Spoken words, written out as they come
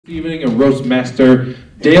evening and roast master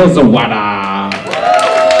Dale Zawada.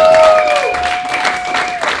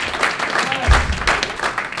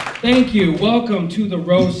 Thank you. Welcome to the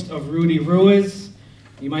roast of Rudy Ruiz.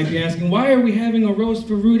 You might be asking, why are we having a roast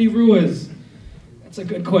for Rudy Ruiz? That's a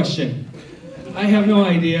good question. I have no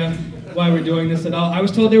idea why we're doing this at all. I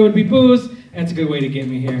was told there would be booze. That's a good way to get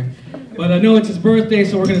me here. But I know it's his birthday,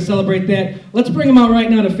 so we're going to celebrate that. Let's bring him out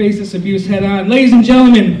right now to face this abuse head on. Ladies and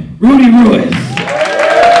gentlemen, Rudy Ruiz.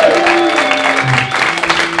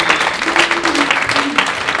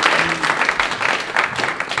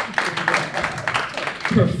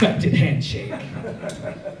 Perfected handshake.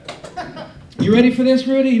 You ready for this,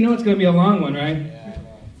 Rudy? You know it's going to be a long one, right?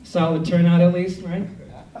 Solid turnout at least, right?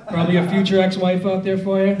 Probably a future ex-wife out there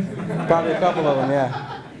for you? Probably a couple of them,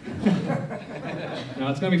 yeah. No,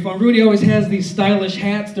 it's going to be fun. Rudy always has these stylish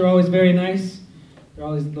hats. They're always very nice. They're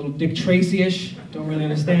always a little Dick Tracy-ish. Don't really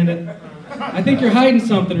understand it. I think you're hiding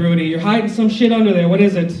something, Rudy. You're hiding some shit under there. What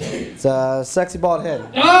is it? It's a sexy bald head.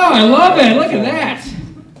 Oh, I love it. Look at that.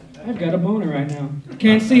 I've got a boner right now.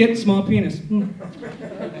 Can't see it. Small penis.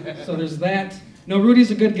 So there's that. No,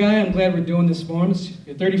 Rudy's a good guy. I'm glad we're doing this for him.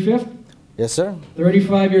 You're 35th? Yes, sir.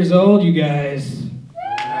 35 years old, you guys.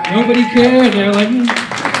 Nobody cared. They're like,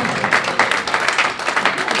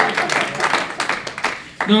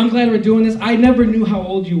 No, I'm glad we're doing this. I never knew how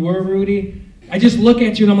old you were, Rudy. I just look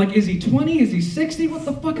at you and I'm like, is he 20? Is he 60? What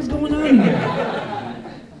the fuck is going on here?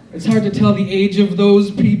 It's hard to tell the age of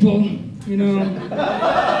those people, you know?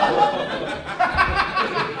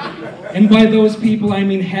 And by those people, I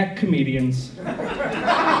mean hack comedians.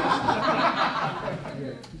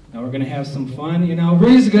 Now we're gonna have some fun, you know?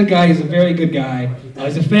 Rudy's a good guy, he's a very good guy.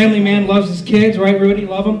 He's a family man, loves his kids, right, Rudy?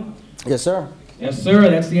 Love them? Yes, sir. Yes, sir,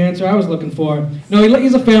 that's the answer I was looking for. No,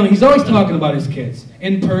 he's a family, he's always talking about his kids.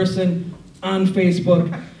 In person, on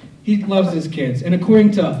Facebook, he loves his kids. And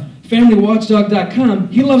according to FamilyWatchdog.com,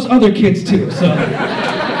 he loves other kids too, so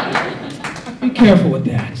be careful with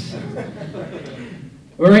that.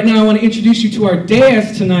 Well, right now I want to introduce you to our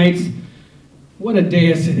dais tonight. What a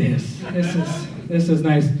dais it is. This is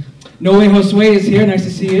nice. No Way Josue is here, nice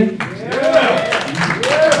to see you.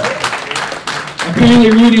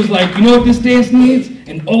 Apparently Rudy was like, you know what this dance needs?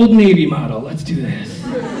 An Old Navy model. Let's do this.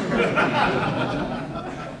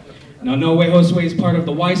 Now, No Way Josue is part of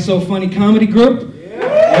the Why So Funny comedy group.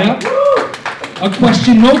 Yeah. A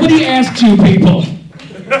question nobody asked you, people.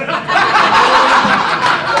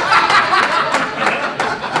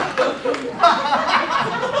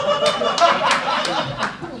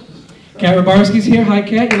 Kat Rabarski's here. Hi,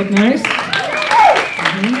 Kat. You look nice.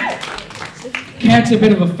 Kat's a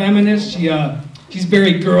bit of a feminist. She's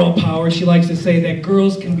very girl power. She likes to say that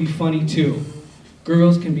girls can be funny too.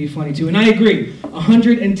 Girls can be funny too. And I agree,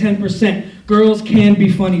 110%. Girls can be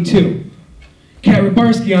funny too. Kat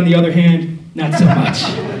Rabarski, on the other hand, not so much.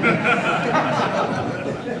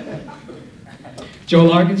 Joe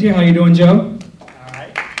Larkin's here. How you doing, Joe? All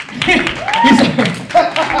right.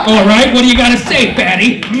 All right, what do you got to say,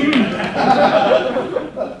 fatty?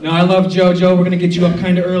 No, I love Joe. Joe, we're going to get you up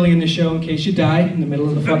kind of early in the show in case you die in the middle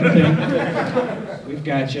of the fucking thing. We've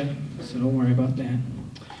got you, so don't worry about that.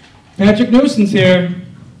 Patrick Newson's here.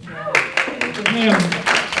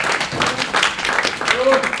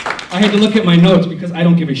 I had to look at my notes because I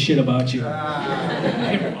don't give a shit about you.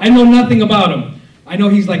 I know nothing about him. I know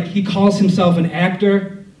he calls himself an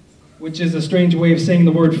actor, which is a strange way of saying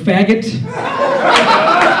the word faggot.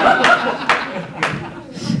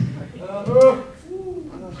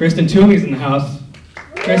 Kristen Toomey's in the house.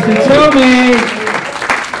 Kristen Toomey!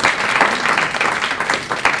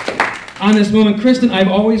 On this moment, Kristen, I've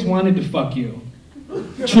always wanted to fuck you.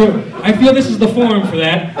 True. I feel this is the forum for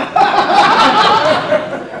that.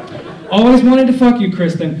 Always wanted to fuck you,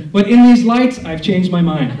 Kristen, but in these lights, I've changed my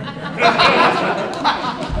mind.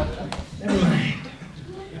 Never mind.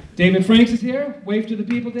 David Franks is here. Wave to the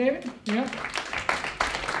people, David. Yeah.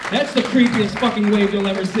 That's the creepiest fucking wave you'll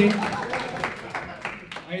ever see.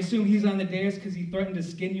 I assume he's on the dais because he threatened to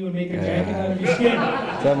skin you and make a jacket out of your skin.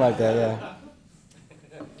 Something like that, yeah.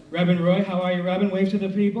 Rebin Roy, how are you, Rebin? Wave to the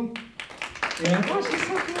people. Yeah. Oh, she's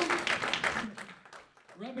so cool.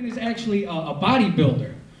 Rebin is actually a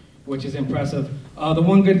bodybuilder, which is impressive. The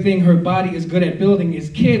one good thing her body is good at building is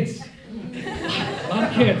kids. A lot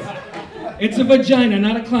of kids. It's a vagina,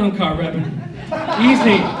 not a clown car, Rebin.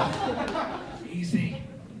 Easy. Easy.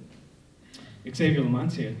 Xavier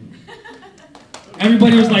Lamont's here.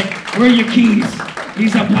 Everybody was like, where are your keys?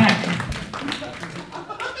 He's a black.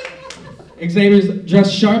 Xavier's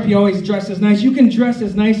dressed sharp. He always dresses nice. You can dress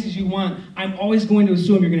as nice as you want. I'm always going to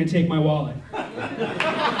assume you're going to take my wallet.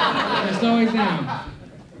 Just always am.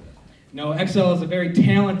 No, XL is a very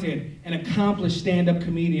talented and accomplished stand-up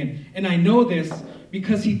comedian. And I know this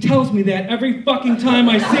because he tells me that every fucking time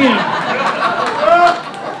I see him.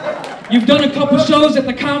 You've done a couple shows at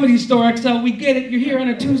the Comedy Store, XL. We get it. You're here on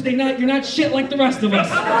a Tuesday night. You're not shit like the rest of us.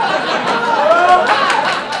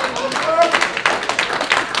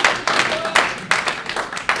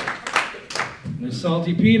 There's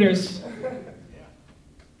Salty Peters.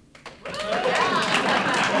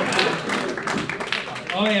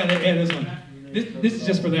 Oh yeah, this one. This is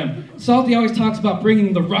just for them. Salty always talks about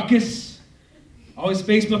bringing the ruckus. Always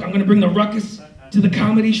Facebook, I'm gonna bring the ruckus to the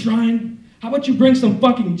comedy shrine. How about you bring some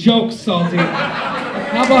fucking jokes, Salty?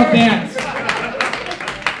 How about that?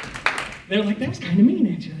 They're like, that was kind of mean,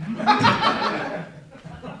 actually.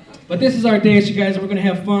 But this is our dance, you guys. We're gonna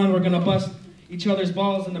have fun. We're gonna bust each other's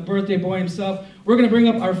balls and the birthday boy himself. We're gonna bring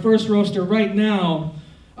up our first roaster right now.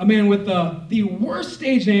 A man with the worst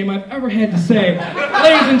stage name I've ever had to say.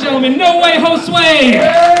 Ladies and gentlemen, No Way Josue!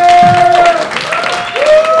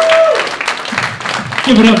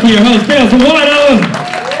 Give it up for your host, Dale Zawada!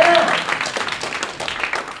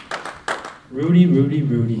 Rudy.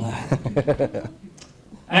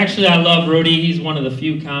 Actually, I love Rudy. He's one of the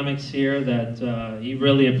few comics here that he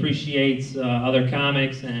really appreciates other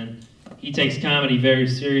comics, and he takes comedy very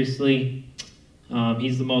seriously.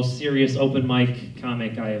 He's the most serious open mic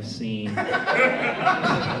comic I have seen.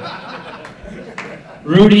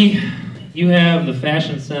 Rudy, you have the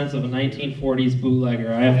fashion sense of a 1940s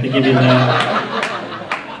bootlegger. I have to give you that.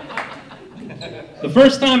 The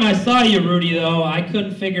first time I saw you, Rudy, though, I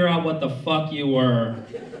couldn't figure out what the fuck you were.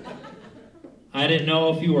 I didn't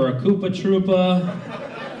know if you were a Koopa Troopa,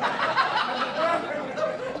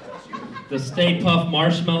 the Stay Puft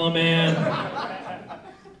Marshmallow Man.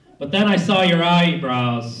 But then I saw your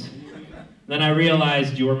eyebrows. Then I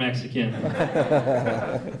realized you were Mexican.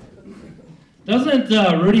 Doesn't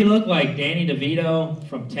Rudy look like Danny DeVito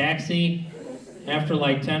from Taxi after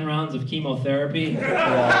like 10 rounds of chemotherapy? He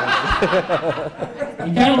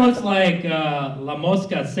kind of looks like La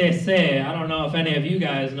Mosca CC. I don't know if any of you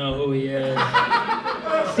guys know who he is.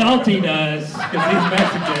 Salty does, because he's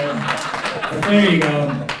Mexican. There you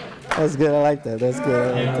go. That's good. I like that. That's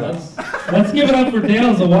good. I like that. Let's give it up for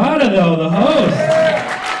Dale Zawada, though, the host.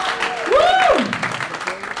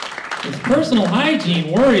 Woo! His personal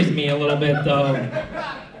hygiene worries me a little bit, though.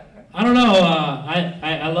 I don't know.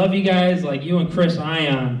 I love you guys, like you and Chris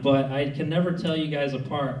Ion, but I can never tell you guys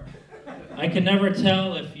apart. I can never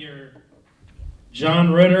tell if you're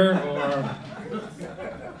John Ritter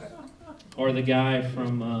or the guy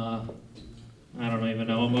from I don't even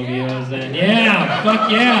know what movie it was in. Yeah, fuck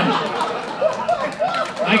yeah.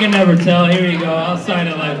 I can never tell. Here you go. I'll sign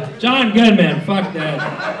it like John Goodman. Fuck that.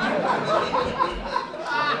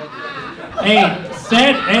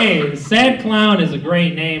 Sad Clown is a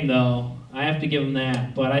great name, though. I have to give him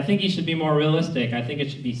that. But I think he should be more realistic. I think it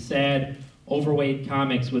should be sad, overweight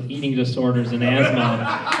comics with eating disorders and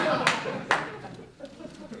asthma.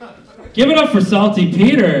 Give it up for Salty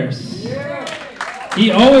Peters. He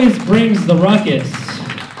always brings the ruckus.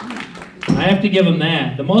 I have to give him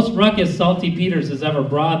that. The most ruckus Salty Peters has ever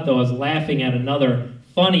brought, though, is laughing at another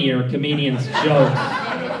funnier comedian's jokes.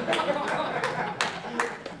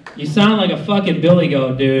 You sound like a fucking billy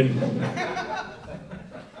goat, dude.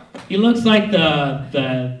 He looks like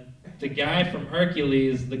the guy from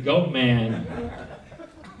Hercules, the goat man.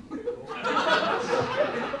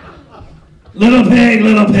 Little pig,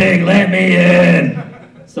 let me in.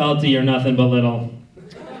 Salty, you're nothing but little.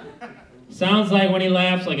 Sounds like when he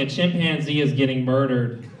laughs like a chimpanzee is getting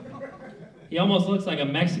murdered. He almost looks like a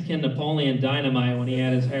Mexican Napoleon Dynamite when he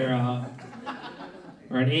had his hair out.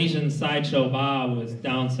 Or an Asian Sideshow Bob with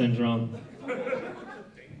Down syndrome.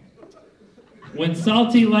 When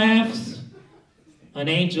Salty laughs, an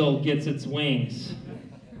angel gets its wings.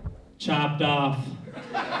 Chopped off,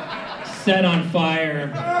 set on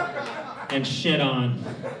fire, and shit on.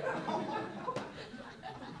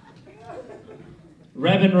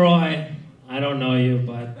 Revin Roy, I don't know you,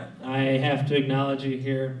 but I have to acknowledge you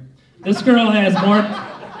here. This girl has more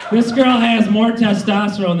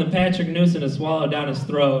testosterone than Patrick Newsom has swallowed down his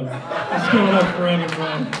throat. Let's give it up for Revin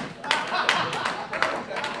Roy.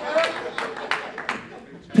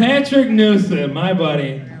 Patrick Newsom, my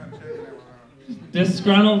buddy.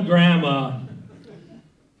 Disgruntled grandma.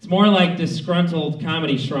 It's more like disgruntled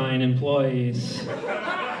Comedy Shrine employees.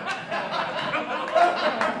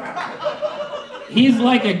 He's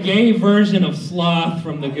like a gay version of Sloth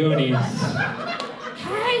from the Goonies.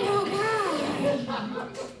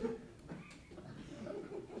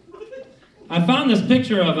 I found this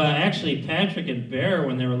picture of actually Patrick and Bear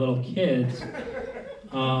when they were little kids.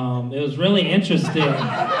 It was really interesting.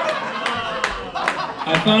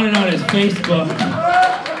 I found it on his Facebook.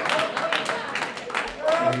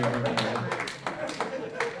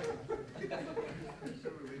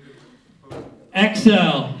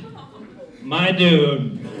 XL, my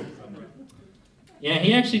dude. Yeah,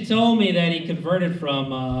 he actually told me that he converted from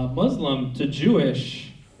Muslim to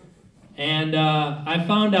Jewish. And I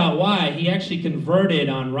found out why. He actually converted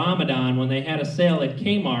on Ramadan when they had a sale at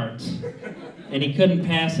Kmart. And he couldn't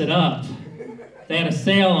pass it up. They had a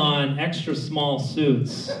sale on extra small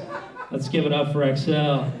suits. Let's give it up for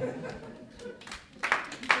XL.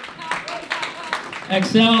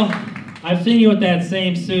 XL, I've seen you with that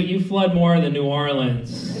same suit. You flood more than New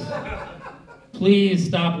Orleans. Please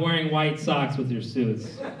stop wearing white socks with your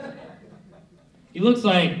suits. He looks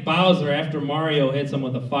like Bowser after Mario hits him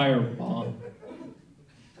with a fireball.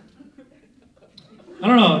 I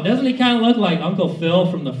don't know, doesn't he kind of look like Uncle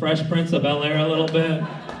Phil from the Fresh Prince of Bel-Air a little bit?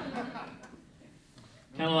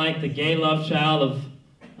 Kind of like the gay love child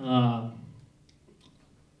of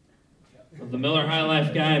the Miller High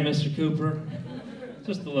Life guy, Mr. Cooper.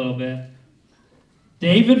 Just a little bit.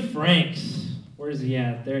 David Franks. Where's he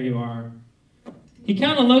at? There you are. He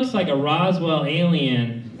kind of looks like a Roswell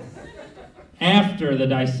alien after the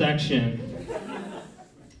dissection.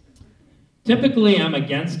 Typically, I'm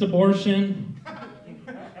against abortion.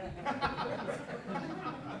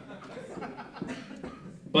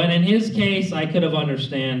 But in his case, I could have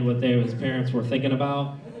understand what his parents were thinking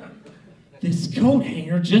about. This coat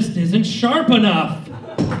hanger just isn't sharp enough.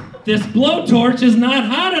 This blowtorch is not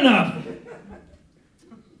hot enough.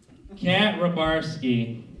 Kat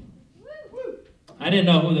Rabarski. I didn't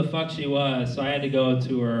know who the fuck she was, so I had to go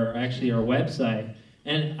to her website.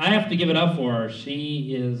 And I have to give it up for her.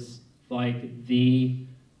 She is like the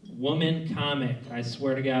woman comic, I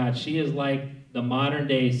swear to God. She is like the modern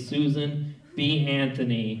day Susan B.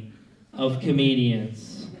 Anthony of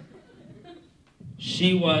comedians.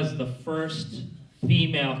 She was the first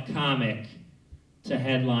female comic to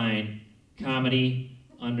headline Comedy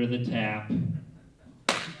Under the Tap.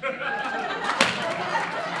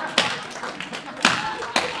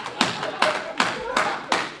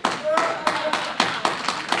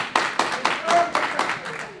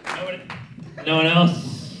 No one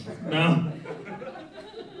else? No?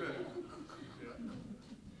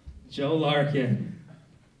 Joe Larkin.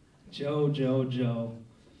 Joe.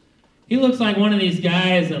 He looks like one of these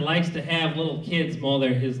guys that likes to have little kids mow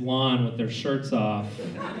his lawn with their shirts off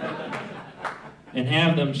and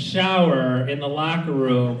have them shower in the locker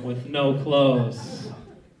room with no clothes.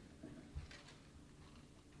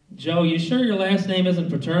 Joe, you sure your last name isn't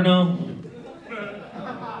Paterno?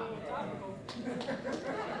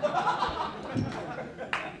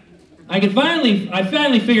 I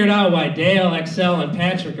finally figured out why Dale, XL, and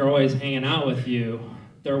Patrick are always hanging out with you.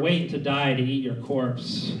 They're waiting to die to eat your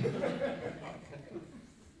corpse.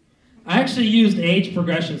 I actually used age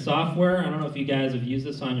progression software. I don't know if you guys have used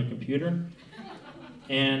this on your computer.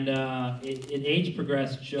 And it age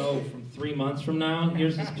progressed Joe from 3 months from now.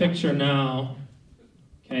 Here's his picture now.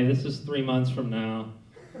 Okay, this is 3 months from now.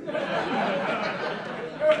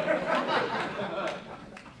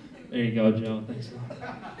 There you go, Joe. Thanks a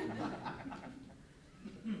lot.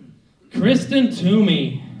 Kristen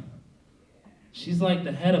Toomey. She's like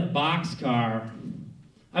the head of Boxcar.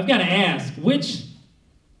 I've got to ask, which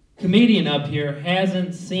comedian up here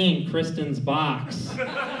hasn't seen Kristen's box?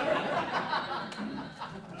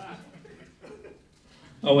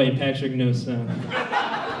 Oh wait, Patrick Newsom.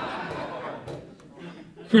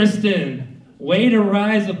 Kristen, way to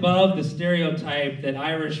rise above the stereotype that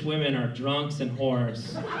Irish women are drunks and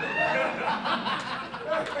whores.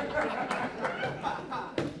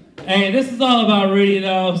 Hey, this is all about Rudy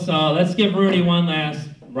though, so let's give Rudy one last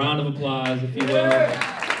round of applause, if you will.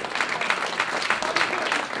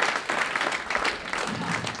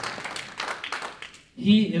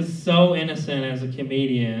 He is so innocent as a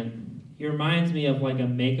comedian. He reminds me of like a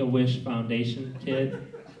Make-A-Wish Foundation kid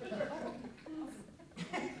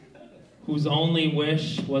whose only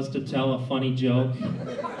wish was to tell a funny joke.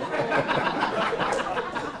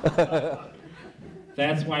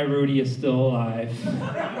 That's why Rudy is still alive.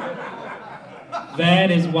 That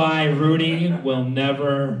is why Rudy will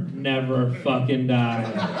never, never fucking die.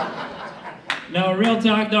 No, real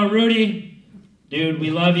talk though, Rudy, dude, we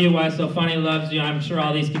love you. Why So Funny loves you. I'm sure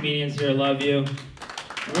all these comedians here love you.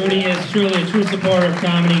 Rudy is truly a true supporter of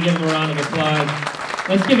comedy. Give him a round of applause.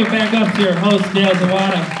 Let's give it back up to your host, Dale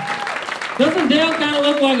Zawada. Doesn't Dale kind of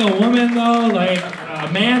look like a woman though? Like a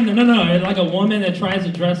man? No, like a woman that tries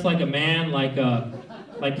to dress like a man, like kind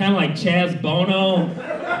of like Chaz Bono.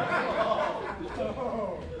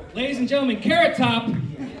 Ladies and gentlemen, Carrot Top.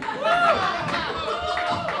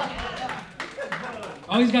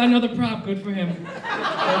 Oh, he's got another prop. Good for him. Good for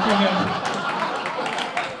him.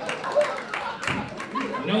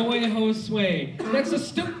 No way, Josue. That's a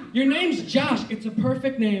Your name's Josh. It's a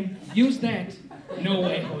perfect name. Use that. No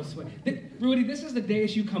way, Josue. Rudy, this is the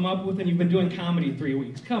days you come up with, and you've been doing comedy 3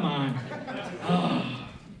 weeks. Come on. Oh.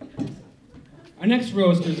 Our next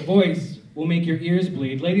roaster's voice will make your ears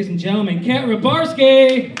bleed. Ladies and gentlemen, Kat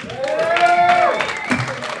Rabarski!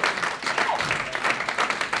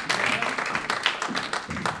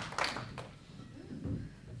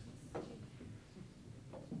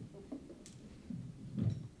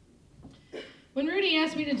 When Rudy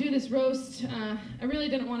asked me to do this roast, I really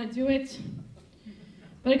didn't want to do it.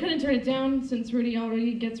 But I couldn't turn it down since Rudy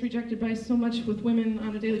already gets rejected by so much with women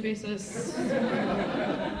on a daily basis.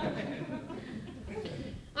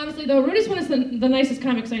 Honestly though, Rudy's one of the nicest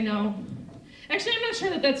comics I know. Actually, I'm not sure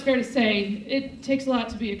that that's fair to say. It takes a lot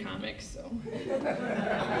to be a comic, so.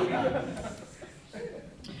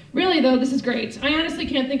 Really though, this is great. I honestly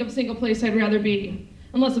can't think of a single place I'd rather be.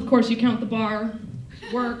 Unless of course you count the bar,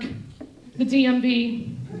 work, the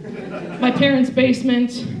DMV, my parents'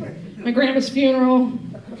 basement, my grandma's funeral,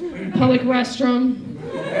 public restroom,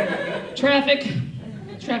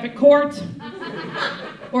 traffic court,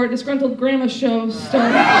 or a disgruntled grandma show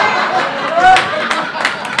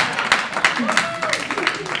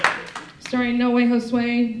starring No Way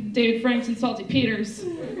Josue, David Franks, and Salty Peters.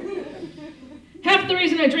 Half the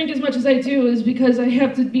reason I drink as much as I do is because I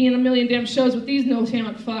have to be in a million damn shows with these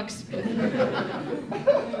no-talent fucks.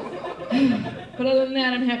 But other than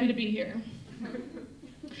that, I'm happy to be here.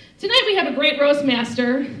 Tonight we have a great roast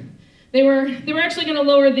master. They were actually going to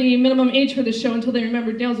lower the minimum age for the show until they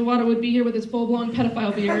remembered Dale Zawada would be here with his full-blown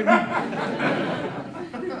pedophile beard.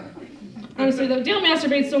 Honestly, though, Dale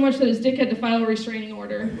masturbates so much that his dick had to file a restraining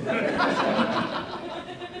order.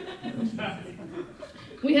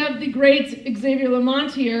 We have the great Xavier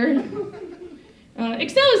Lamont here.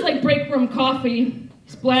 Excel is like break room coffee.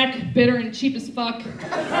 He's black, bitter, and cheap as fuck.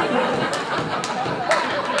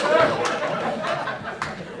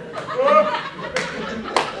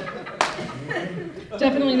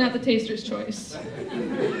 Definitely not the taster's choice.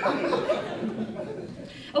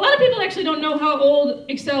 A lot of people actually don't know how old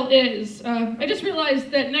Excel is. I just realized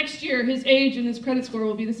that next year his age and his credit score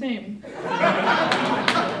will be the same.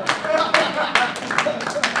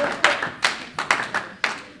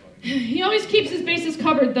 He always keeps his bases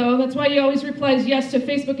covered, though. That's why he always replies yes to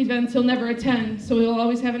Facebook events he'll never attend, so he'll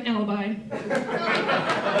always have an alibi.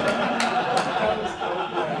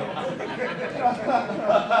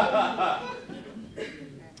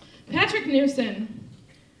 Patrick Newson.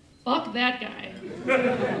 Fuck that guy.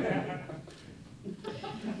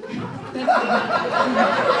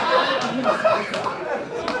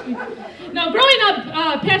 Now, growing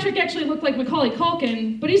up, Patrick actually looked like Macaulay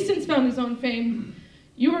Culkin, but he's since found his own fame.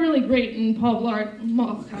 You were really great in Paul Blart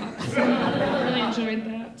Mall Cops. I really enjoyed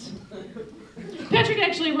that. Patrick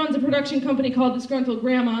actually runs a production company called Disgruntled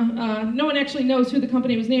Grandma. No one actually knows who the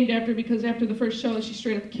company was named after because after the first show, she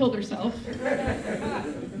straight up killed herself.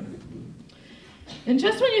 And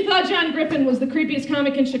just when you thought John Griffin was the creepiest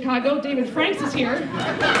comic in Chicago, David Franks is here.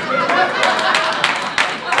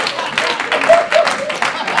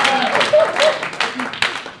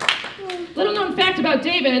 Little known fact about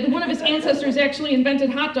David, one of his ancestors actually invented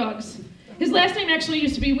hot dogs. His last name actually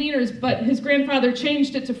used to be Wieners, but his grandfather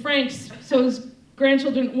changed it to Franks so his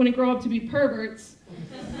grandchildren wouldn't grow up to be perverts.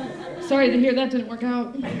 Sorry to hear that didn't work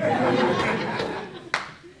out.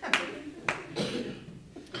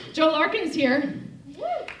 Joe Larkin's here.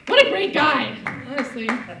 What a great guy, honestly.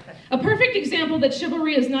 A perfect example that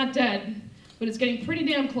chivalry is not dead, but it's getting pretty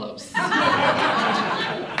damn close.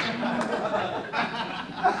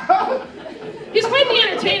 He's quite the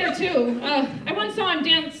entertainer, too. I once saw him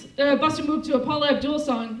bust a move to a Paula Abdul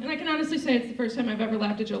song, and I can honestly say it's the first time I've ever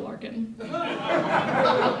laughed at Joe Larkin.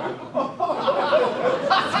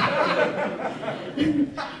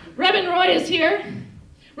 Rebin Roy is here.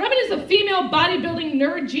 Rebin is a female bodybuilding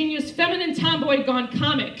nerd genius, feminine tomboy gone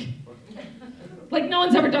comic. Like no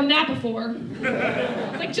one's ever done that before.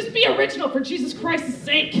 Like just be original for Jesus Christ's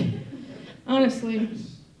sake. Honestly.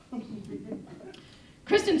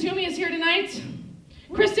 Kristen Toomey is here tonight.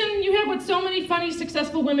 Kristen, you have what so many funny,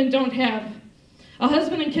 successful women don't have. A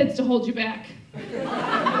husband and kids to hold you back.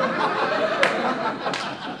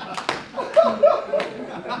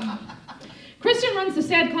 Kristen runs the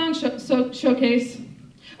Sad Clown Showcase.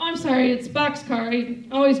 Oh, I'm sorry, it's Boxcar. I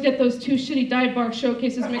always get those two shitty dive bar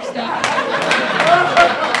showcases mixed up.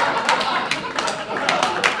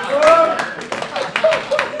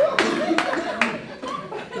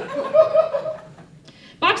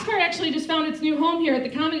 Boxcar actually just found its new home here at the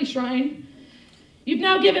Comedy Shrine. You've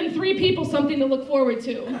now given 3 people something to look forward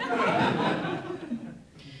to.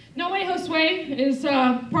 No Way Josue is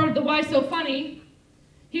part of the Why So Funny.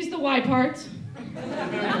 He's the why part.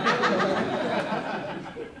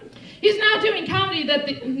 He's now doing comedy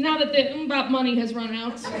now that the about money has run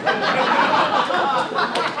out.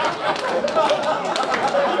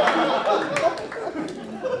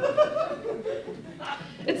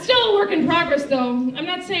 It's still a work in progress, though. I'm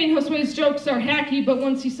not saying Josue's jokes are hacky, but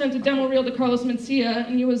once he sent a demo reel to Carlos Mencia,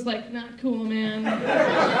 and he was like, not cool, man.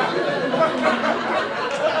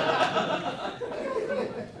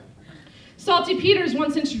 Salty Peters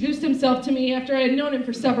once introduced himself to me after I had known him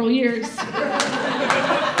for several years.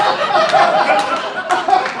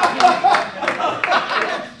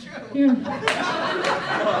 Yeah.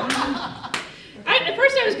 At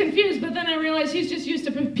first I was confused, but then I realized he's just used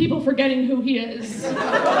to people forgetting who he is.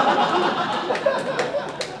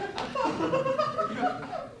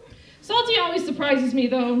 Salty always surprises me,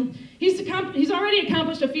 though. He's already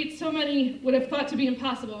accomplished a feat so many would have thought to be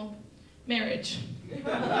impossible: marriage.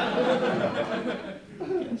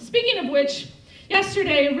 Speaking of which,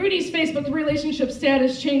 yesterday, Rudy's Facebook relationship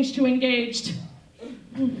status changed to engaged.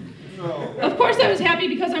 Of course I was happy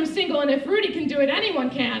because I'm single, and if Rudy can do it, anyone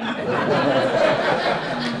can.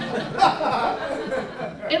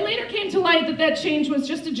 It later came to light that that change was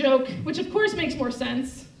just a joke, which of course makes more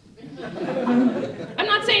sense. I'm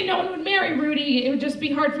not saying no one would marry Rudy, it would just be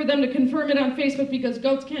hard for them to confirm it on Facebook because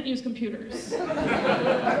goats can't use computers.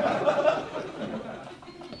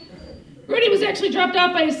 Rudy was actually dropped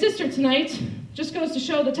off by his sister tonight. Just goes to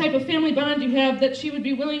show the type of family bond you have that she would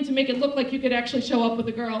be willing to make it look like you could actually show up with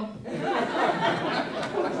a girl.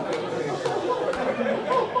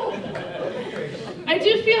 I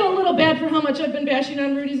do feel a little bad for how much I've been bashing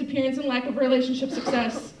on Rudy's appearance and lack of relationship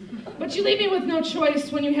success. But you leave me with no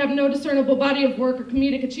choice when you have no discernible body of work or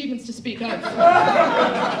comedic achievements to speak of.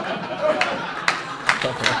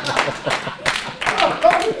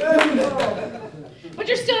 But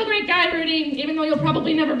you're still a great guy, Rudy, even though you'll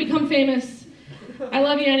probably never become famous. I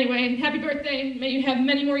love you anyway. Happy birthday. May you have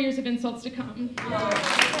many more years of insults to come.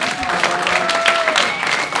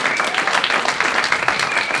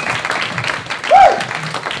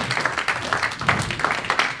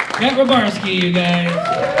 Cat Rabarski, you guys.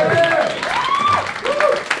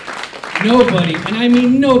 Nobody, and I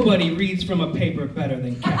mean nobody, reads from a paper better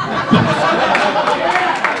than Cat Rabarski.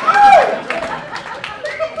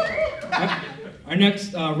 Our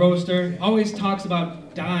next roaster always talks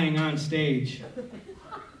about dying on stage.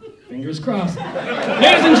 Fingers crossed.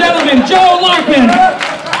 Ladies and gentlemen, Joe Larkin.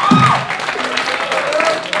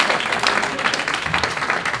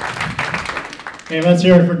 Hey, let's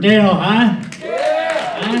hear it for Dale, huh?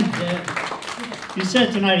 Yeah. He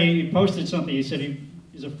said tonight, he posted something, he said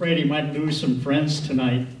he's afraid he might lose some friends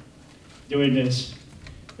tonight doing this.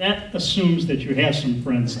 That assumes that you have some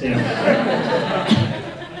friends, Dale.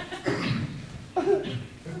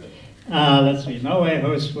 Let's see, No Way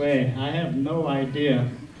Josue. I have no idea.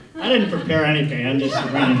 I didn't prepare anything, I'm just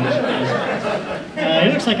reading this. He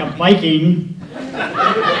looks like a Viking.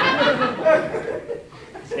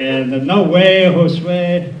 And the No Way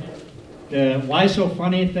Josue, the Why So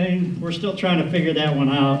Funny thing, we're still trying to figure that one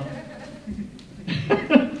out.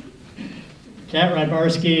 Cat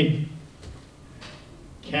Rybarski.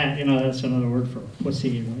 Cat, you know, that's another word for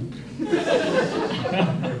pussy, right?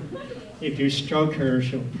 If you stroke her,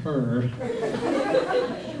 she'll purr.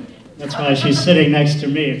 That's why she's sitting next to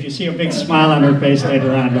me. If you see a big smile on her face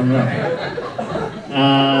later on, don't worry.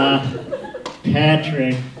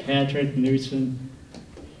 Patrick Newsom.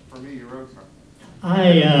 For me, you wrote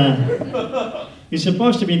something. He's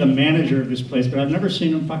supposed to be the manager of this place, but I've never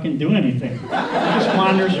seen him fucking do anything. He just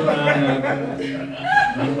wanders around.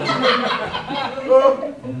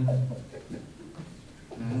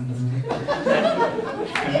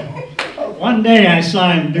 One day I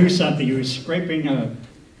saw him do something. He was scraping a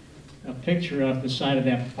picture off the side of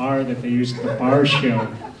that bar that they used at the bar show.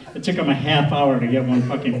 It took him a half hour to get one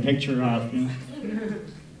fucking picture off. You know?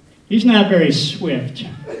 He's not very swift.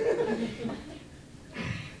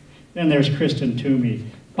 Then there's Kristen Toomey.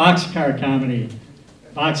 Boxcar comedy.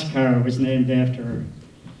 Boxcar was named after her.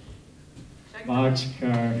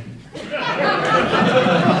 Boxcar.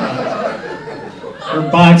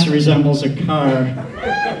 Her box resembles a car.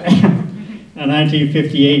 A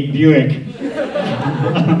 1958 Buick.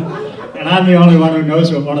 And I'm the only one who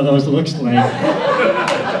knows what one of those looks like.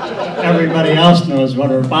 Everybody else knows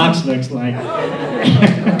what her box looks like.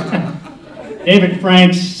 David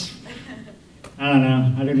Franks, I don't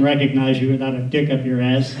know, I didn't recognize you without a dick up your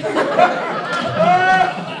ass.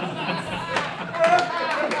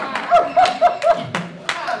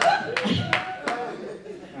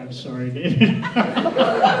 I'm sorry, David.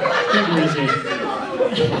 Couldn't resist.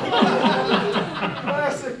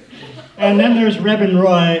 And then there's Reverend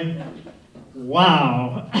Roy.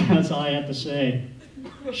 Wow, that's all I have to say.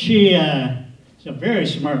 She's a very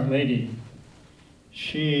smart lady.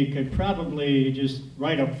 She could probably just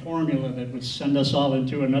write a formula that would send us all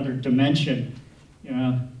into another dimension, you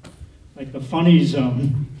know, like the funny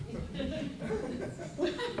zone.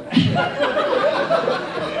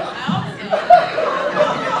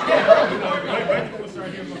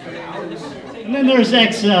 And then there's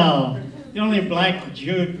XL, the only black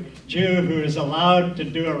Jew who is allowed to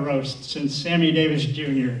do a roast since Sammy Davis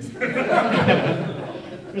Jr.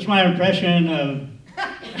 Here's my impression of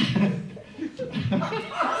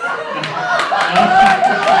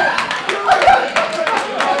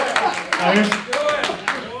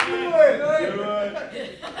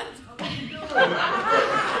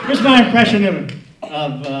here's my impression of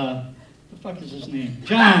the fuck is his name?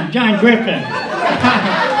 John Griffin.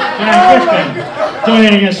 John Griffin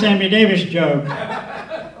doing a Sammy Davis joke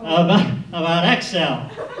about XL.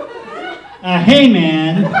 Hey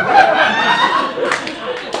man,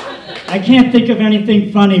 I can't think of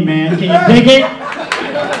anything funny, man. Can you dig it?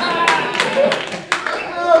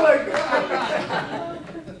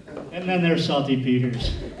 And then there's Salty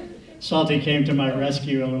Peters. Salty came to my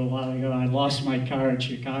rescue a little while ago. I lost my car in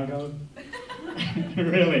Chicago.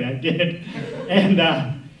 Really, I did. And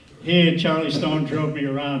he and Charlie Stone drove me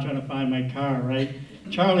around trying to find my car, right?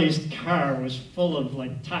 Charlie's car was full of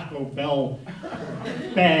like Taco Bell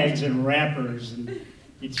bags and wrappers, and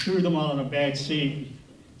he threw them all in the back seat.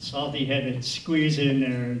 Salty had to squeeze in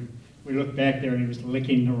there, and we looked back there and he was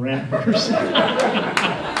licking the wrappers.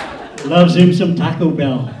 Loves him some Taco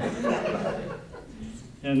Bell.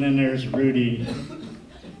 And then there's Rudy.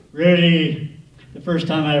 Rudy, the first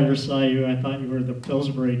time I ever saw you, I thought you were the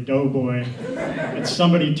Pillsbury Doughboy that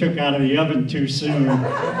somebody took out of the oven too soon.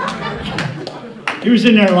 He was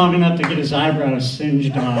in there long enough to get his eyebrows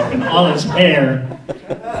singed off and all his hair.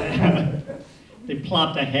 They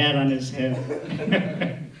plopped a hat on his head.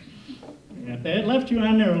 Yeah, if they had left you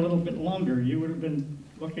on there a little bit longer, you would have been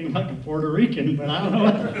looking like a Puerto Rican, but I don't know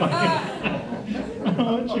what the fuck. I don't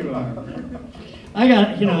know what you are. I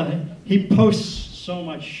got, you know, he posts so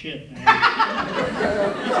much shit, man. He's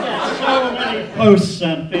got so many posts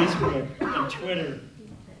on Facebook and Twitter.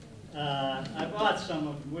 I brought some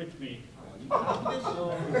of them with me.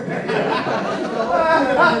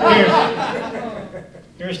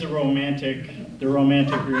 Here's the romantic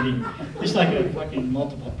Rudy. He's like a fucking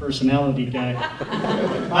multiple personality guy.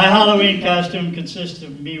 My Halloween costume consists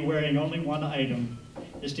of me wearing only one item.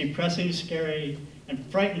 It's depressing, scary, and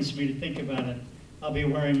frightens me to think about it. I'll be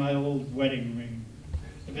wearing my old wedding ring.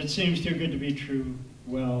 If it seems too good to be true,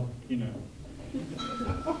 well, you know.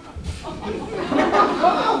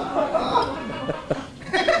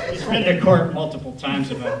 He's been to court multiple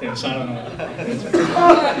times about this. I don't know.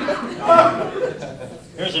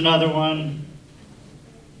 Here's another one.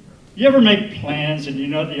 You ever make plans and you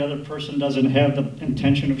know the other person doesn't have the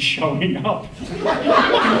intention of showing up?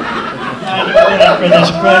 Trying to put up for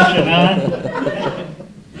this question, huh?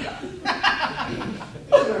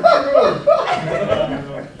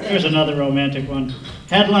 Here's another romantic one.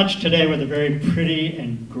 Had lunch today with a very pretty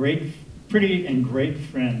and great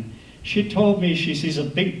friend. She told me she sees a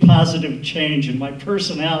big positive change in my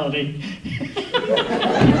personality.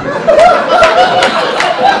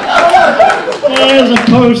 As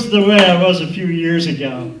opposed to the way I was a few years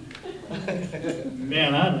ago.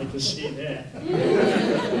 Man, I'd like to see that.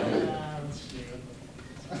 Let's see.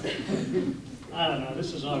 I don't know,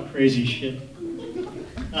 this is all crazy shit.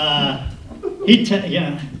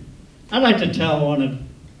 Yeah, I'd like to tell one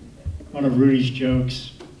of Rudy's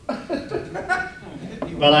jokes.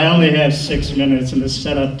 But I only have 6 minutes and the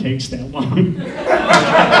setup takes that long.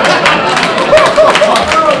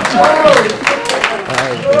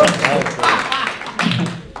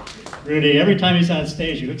 Rudy, every time he's on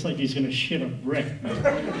stage, he looks like he's going to shit a brick.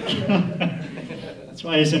 That's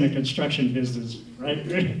why he's in the construction business, right,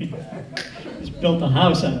 Rudy? He's built a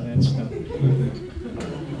house out of that stuff.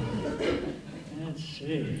 Let's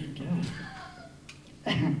see,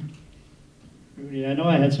 God. Rudy, I know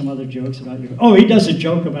I had some other jokes about you. Oh, he does a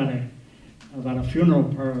joke about a funeral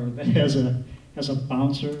parlor that has a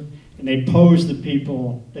bouncer, and they pose the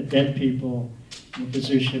dead people, in a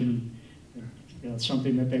position, you know,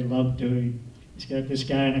 something that they love doing. He's got this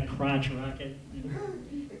guy in a crotch rocket, you know,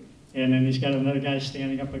 and then he's got another guy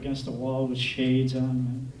standing up against the wall with shades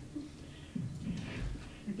on.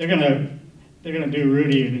 They're gonna do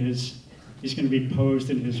Rudy in he's gonna be posed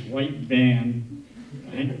in his white van,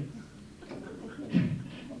 right?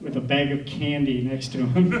 with a bag of candy next to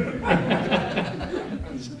him.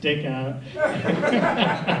 His dick out.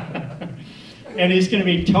 And he's going to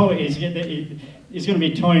be towing. He's going to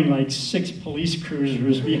be towing like 6 police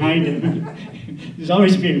cruisers behind him. He's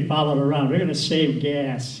always being followed around. We're going to save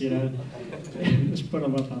gas, you know. Just put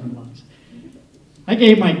him up on the box. I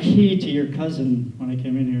gave my key to your cousin when I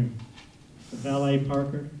came in here, the valet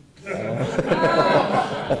parker.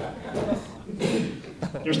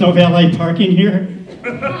 There's no valet parking here?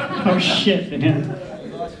 Oh shit, man.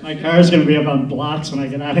 My car's going to be up on blocks when I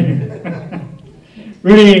get out of here.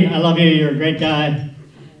 Rudy, I love you. You're a great guy.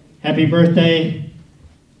 Happy birthday.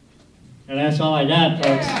 And that's all I got,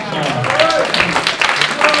 folks.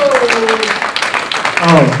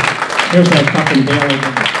 Oh, here's that fucking Dale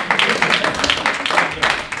again.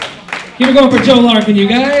 Keep it going for Joe Larkin, you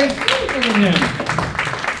guys. Look at him.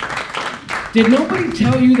 Did nobody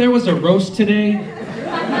tell you there was a roast today?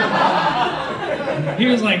 He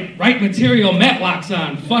was like, right material, Matlocks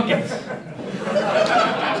on, fuck it.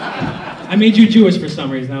 I made you Jewish for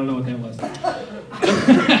some reason, I don't know what that was.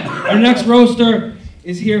 Our next roaster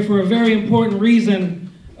is here for a very important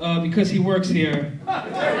reason, because he works here.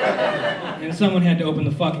 And someone had to open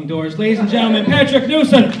the fucking doors. Ladies and gentlemen, Patrick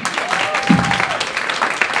Newson.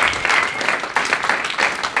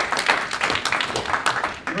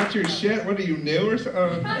 What's your shit? What are you, new or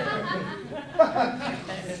something?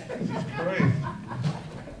 Jesus Christ.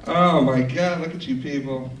 Oh my God, look at you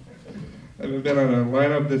people. I haven't been on a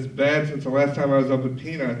lineup this bad since the last time I was up with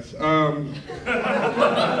Peanuts.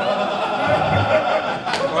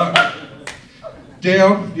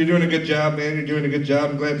 Dale, you're doing a good job, man. You're doing a good job.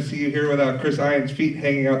 I'm glad to see you here without Chris Ian's feet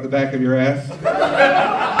hanging out the back of your ass.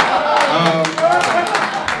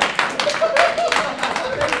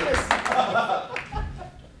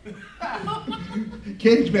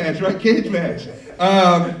 Cage match, right? Cage match.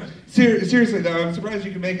 Seriously though, I'm surprised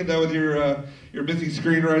you can make it though with your busy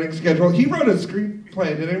screenwriting schedule. He wrote a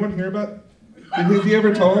screenplay. Did anyone hear about? Has he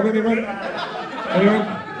ever told anyone? Anyone?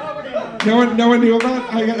 No one knew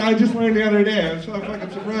about? I just learned the other day. I was so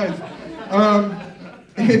fucking surprised.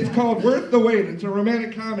 It's called Worth the Wait. It's a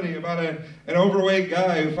romantic comedy about an overweight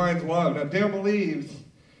guy who finds love. Now Dale believes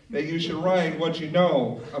that you should write what you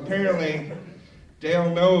know. Apparently, Dale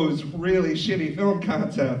knows really shitty film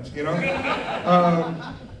concepts, you know?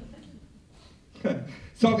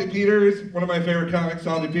 Salty Peters, one of my favorite comics,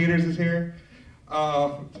 Salty Peters is here.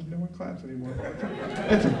 No one claps anymore.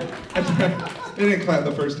 They didn't clap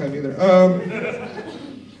the first time either.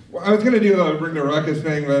 Well, I was gonna do the Bring the Ruckus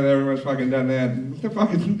thing, but everyone's fucking done that. What the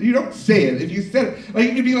fuck is, you don't say it. If you said it, like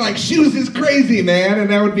you could be like, "Shoes is crazy, man," and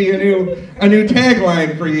that would be a new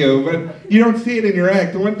tagline for you. But you don't see it in your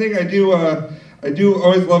act. The one thing I do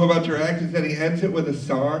always love about your act is that he ends it with a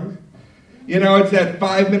song. You know, it's that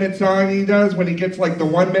 5-minute song he does when he gets like the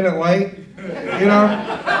 1-minute light. You know.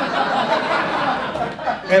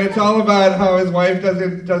 And it's all about how his wife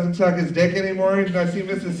doesn't suck his dick anymore. And I see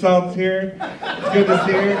Mrs. Salt's here. It's good to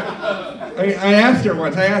see her. I asked her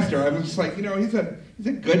once. I was just like, you know, he's a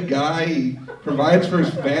good guy. He provides for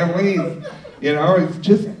his family. You know, it's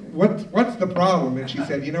just what's the problem? And she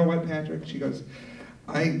said, you know what, Patrick? She goes,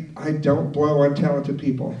 I don't blow untalented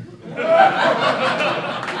people.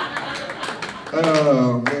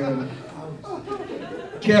 Oh man.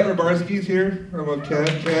 Kat Rabarski's here. I love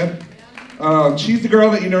Kat. She's the girl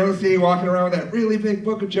that you normally see walking around with that really big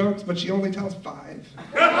book of jokes, but she only tells 5.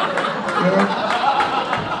 You know?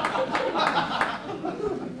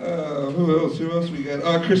 Who else we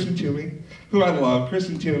got? Kristen Toomey, who I love.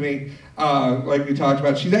 Kristen Toomey, like we talked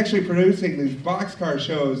about, she's actually producing these boxcar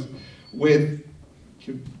shows with,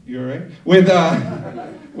 you all right? With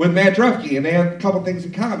Matt Drufke, and they have a couple things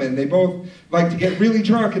in common. They both like to get really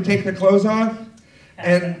drunk and take their clothes off.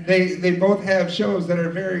 And they both have shows that are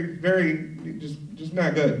very, very, just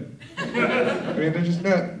not good. I mean,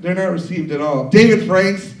 they're not received at all. David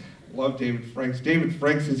Franks, love David Franks. David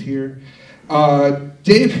Franks is here.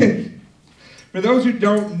 David, for those who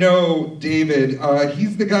don't know David,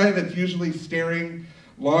 he's the guy that's usually staring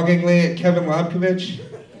longingly at Kevin Lobkovich.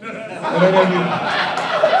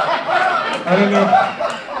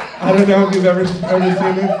 I don't know if you've ever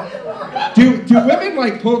seen this. Do women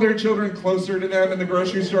like pull their children closer to them in the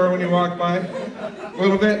grocery store when you walk by? A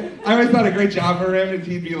little bit? I always thought a great job for him is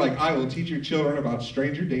he'd be like, I will teach your children about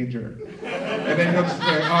stranger danger. And then he'll just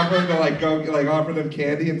offer them to offer them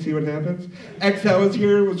candy and see what happens. XL is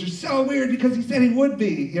here, was just so weird because he said he would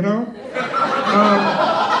be, you know?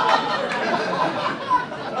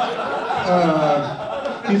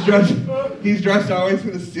 He's dressed He's dressed always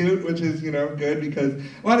in a suit, which is, good because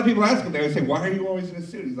a lot of people ask him, they always say, why are you always in a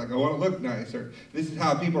suit? He's like, I want to look nice, or this is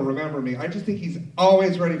how people remember me. I just think he's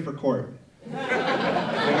always ready for court.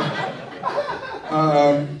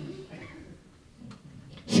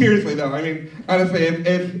 Seriously though, I mean, honestly,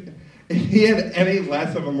 if he had any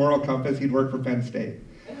less of a moral compass, he'd work for Penn State.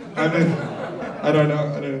 I don't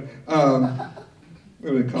know. I'm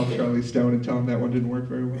going to call Charlie Stone and tell him that one didn't work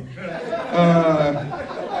very well.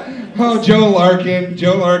 Joe Larkin.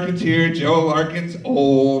 Joe Larkin's here. Joe Larkin's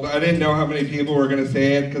old. I didn't know how many people were going to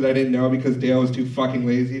say it because I didn't know because Dale was too fucking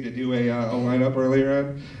lazy to do a lineup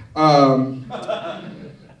earlier on.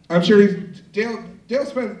 I'm sure Joe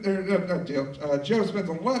spends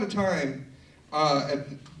a lot of time at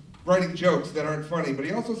writing jokes that aren't funny, but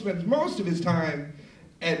he also spends most of his time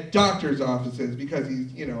at doctor's offices because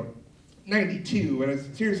he's, 92,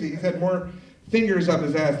 and seriously, he's had more fingers up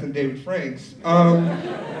his ass than David Franks.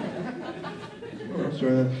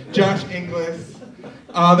 Josh Inglis,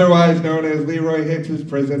 otherwise known as Leroy Hicks's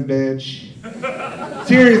prison bitch.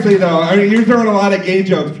 Seriously though, I mean, you're throwing a lot of gay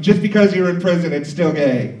jokes. Just because you're in prison, it's still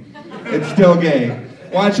gay. It's still gay.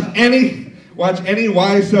 Watch any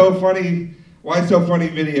Why So Funny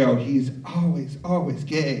video. He's always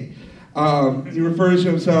gay. He refers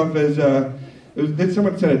to himself as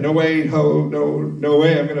someone said it, no way, no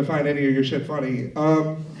way I'm gonna find any of your shit funny.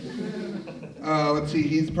 Let's see,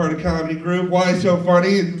 he's part of comedy group. Why So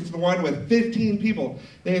Funny? It's the one with 15 people.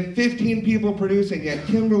 They have 15 people producing, yet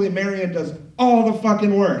Kimberly Marion does all the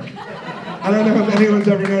fucking work. I don't know if anyone's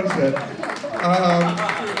ever noticed it.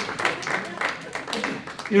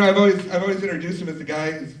 I've always introduced him as the guy.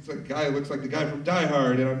 It's like a guy who looks like the guy from Die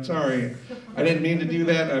Hard, and I'm sorry. I didn't mean to do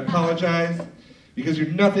that. I apologize. Because you're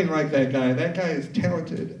nothing like that guy. That guy is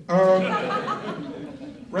talented.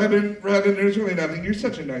 Revan, there's really nothing. You're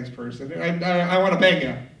such a nice person. I want to bang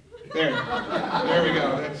you. There we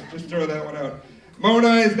go. Just throw that one out.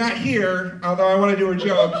 Mona is not here, although I want to do her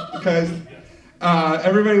joke because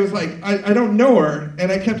everybody was like, I don't know her,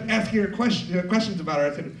 and I kept asking her questions about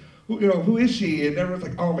her. I said, who is she? And everyone's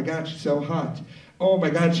like, oh my God, she's so hot. Oh my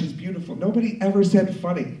God, she's beautiful. Nobody ever said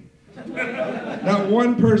funny. Not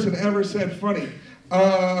one person ever said funny.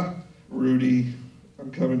 Rudy.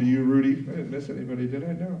 I'm coming to you, Rudy. I didn't miss anybody, did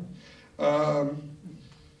I? No.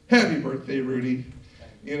 Happy birthday, Rudy.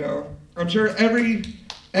 I'm sure thanks,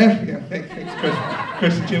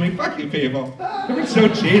 Chris and Jimmy. Fuck you, people. They're so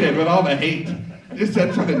jaded with all the hate. I just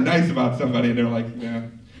said something nice about somebody, and they're like, nah,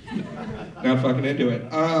 not fucking into it.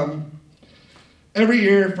 Every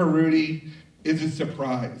year for Rudy is a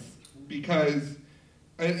surprise because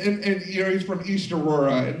And he's from East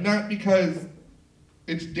Aurora, and not because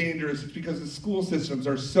it's dangerous, it's because the school systems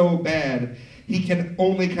are so bad, he can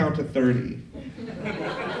only count to 30.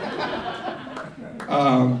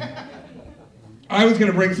 I was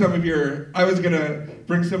gonna bring some of your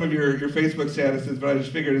Facebook statuses, but I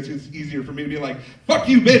just figured it's just easier for me to be like, fuck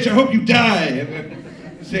you, bitch, I hope you die, and then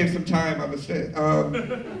save some time on the stage.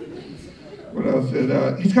 What else?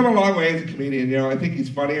 He's come a long way as a comedian, I think he's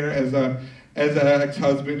funnier as an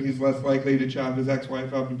ex-husband. He's less likely to chop his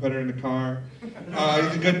ex-wife up and put her in the car.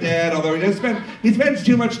 He's a good dad, although he spends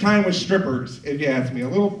too much time with strippers, if you ask me. A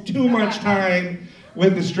little too much time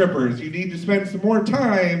with the strippers. You need to spend some more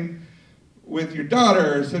time with your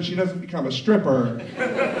daughter so she doesn't become a stripper.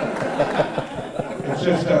 It's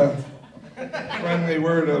just a friendly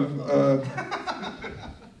word of...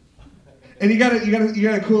 And you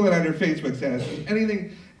gotta cool it on your Facebook status.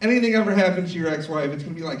 Anything ever happens to your ex-wife, it's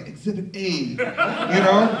gonna be like Exhibit A,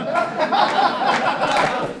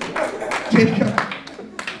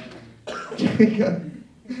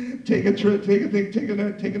 Take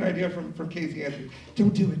an idea from Casey Anthony.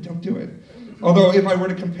 Don't do it. Although if I were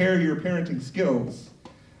to compare your parenting skills,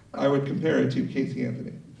 I would compare it to Casey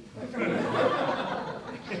Anthony.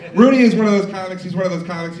 Rudy is one of those comics. He's one of those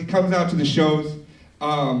comics. He comes out to the shows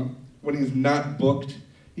when he's not booked.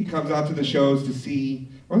 He comes out to the shows to see.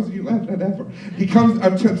 What are you laughing at that for?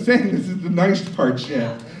 I'm saying this is the nice part, shit.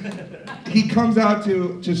 He comes out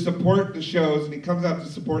to support the shows, and he comes out to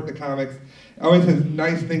support the comics. Always has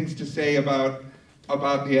nice things to say about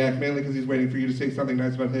the act, mainly because he's waiting for you to say something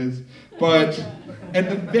nice about his. But at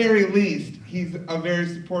the very least, he's a very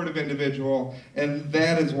supportive individual, and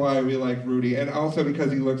that is why we like Rudy, and also because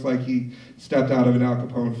he looks like he stepped out of an Al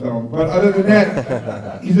Capone film. But other than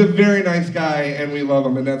that, he's a very nice guy, and we love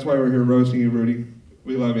him, and that's why we're here roasting you, Rudy.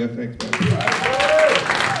 We love you. Thanks, man.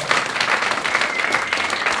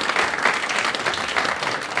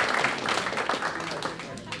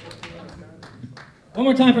 One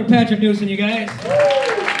more time for Patrick Newsom, you guys.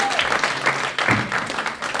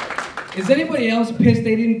 Is anybody else pissed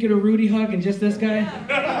they didn't get a Rudy hug and just this guy?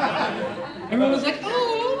 Everyone was like,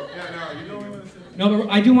 oh. No, but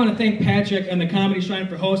I do want to thank Patrick and the Comedy Shrine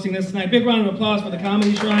for hosting this tonight. Big round of applause for the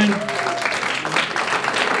Comedy Shrine.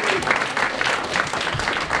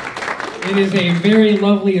 It is a very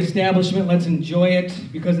lovely establishment. Let's enjoy it,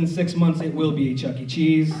 because in 6 months it will be a Chuck E.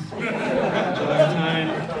 Cheese. Enjoy our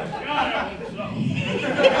time.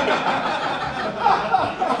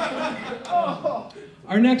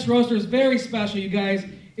 Our next roaster is very special, you guys.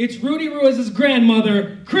 It's Rudy Ruiz's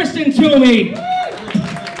grandmother, Kristen Toomey.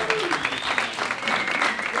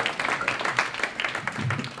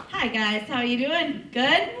 Hi guys, how are you doing?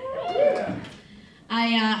 Good?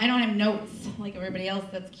 I don't have notes like everybody else.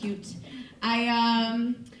 That's cute.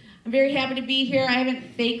 I'm very happy to be here. I haven't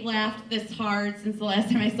fake laughed this hard since the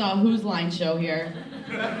last time I saw a Who's Line show here.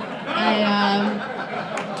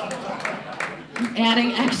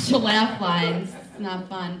 Adding extra laugh lines. It's not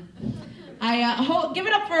fun. Give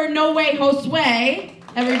it up for No Way Josue,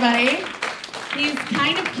 everybody. He's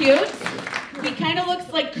kind of cute. He kind of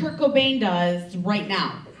looks like Kurt Cobain does right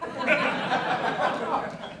now.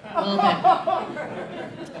 A little bit.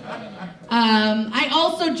 I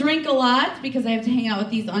also drink a lot because I have to hang out with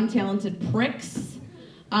these untalented pricks,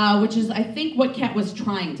 which is, I think, what Kat was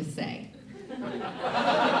trying to say. I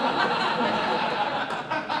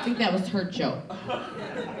think that was her joke.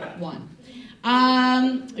 One.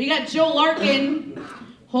 We got Joe Larkin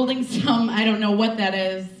holding some, I don't know what that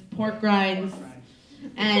is, pork rinds,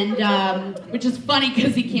 and which is funny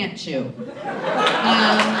because he can't chew.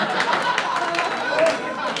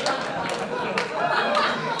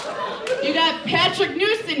 You got Patrick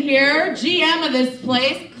Newson here, GM of this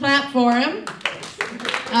place. Clap for him.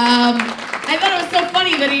 I thought it was so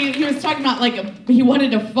funny that he was talking about like he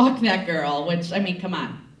wanted to fuck that girl, which, I mean, come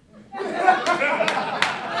on.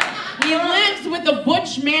 He lives with a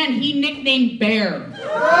butch man he nicknamed Bear.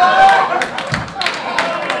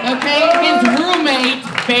 Okay? His roommate,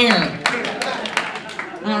 Bear.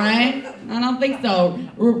 All right? I don't think so.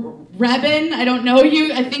 Rebin, I don't know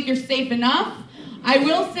you. I think you're safe enough. I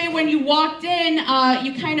will say when you walked in,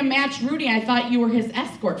 you kind of matched Rudy. I thought you were his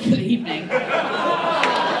escort for the evening. Like,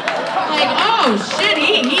 oh shit,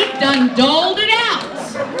 he done doled it out.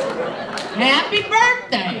 Happy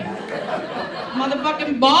birthday.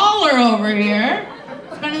 Motherfucking baller over here.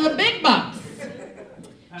 Spending the big bucks.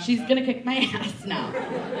 She's gonna kick my ass now.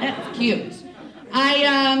 That's cute.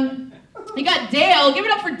 You got Dale. Give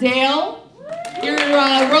it up for Dale. Your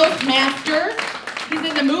roast master. He's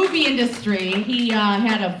in the movie industry. He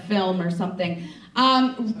had a film or something.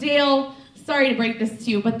 Dale, sorry to break this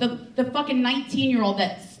to you, but the fucking 19-year-old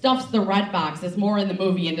that stuffs the red box is more in the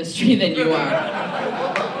movie industry than you are.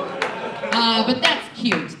 But that's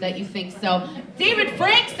cute that you think so. David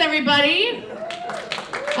Franks, everybody.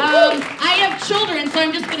 I have children, so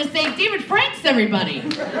I'm just going to say David Franks, everybody.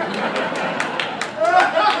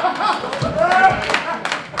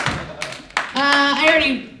 I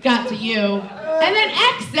already got to you. And then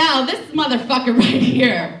XL, this motherfucker right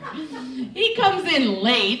here. He comes in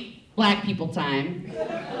late, black people time.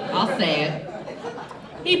 I'll say it.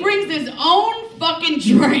 He brings his own fucking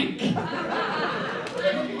drink.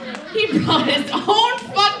 He brought his own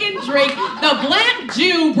fucking drink. The black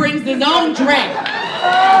Jew brings his own drink.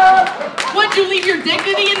 What'd you leave your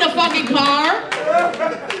dignity in the fucking car?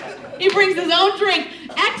 He brings his own drink.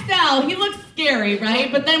 XL, he looks scary,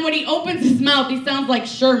 right? But then when he opens his mouth, he sounds like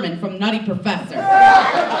Sherman from Nutty Professor.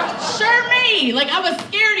 Sure me! Like, I was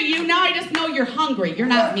scared of you, now I just know you're hungry. You're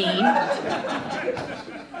not mean.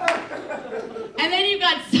 And then you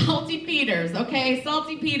got Salty Peters, okay?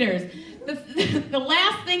 Salty Peters. The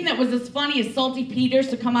last thing that was as funny as Salty Peters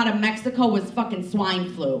to come out of Mexico was fucking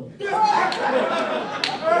swine flu.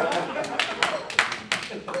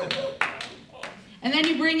 And then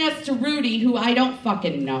you bring us to Rudy, who I don't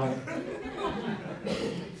fucking know.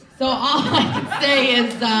 So all I can say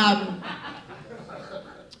is,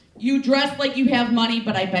 you dress like you have money,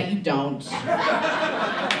 but I bet you don't.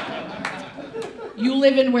 You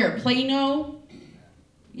live in where? Plano?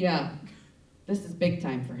 Yeah. This is big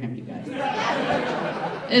time for him, you guys.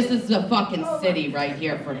 This is a fucking city right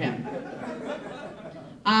here for him.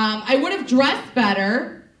 I would have dressed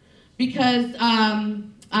better because,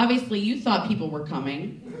 obviously, you thought people were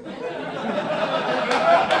coming.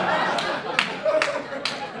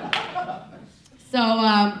 So,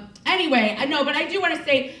 anyway, but I do want to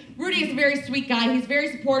say, Rudy is a very sweet guy. He's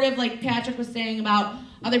very supportive, like Patrick was saying about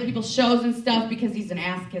other people's shows and stuff, because he's an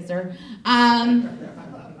ass kisser.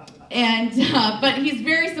 But he's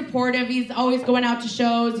very supportive. He's always going out to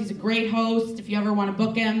shows. He's a great host if you ever want to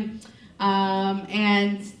book him.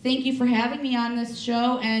 And thank you for having me on this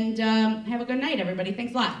show, and have a good night, everybody.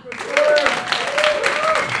 Thanks a lot.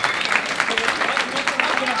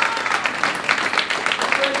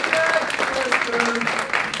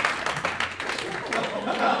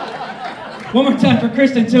 One more time for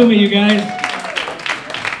Kristen Toomey, you guys.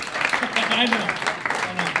 I know.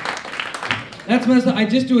 That's messed up. I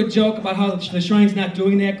just do a joke about how the Shrine's not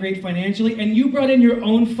doing that great financially, and you brought in your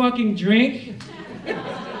own fucking drink?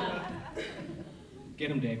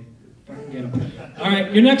 Get him, Dave. Fucking get him. All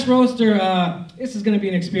right, your next roaster, this is going to be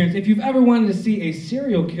an experience. If you've ever wanted to see a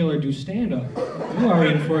serial killer do stand-up, you are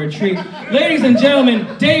in for a treat. Ladies and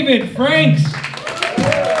gentlemen, David Franks.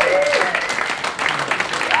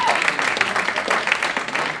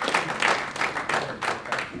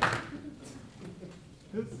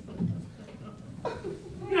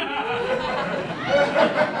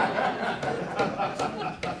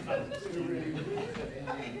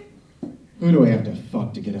 Who do I have to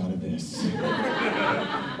fuck to get out of this?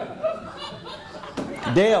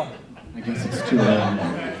 Dale. I guess it's too late.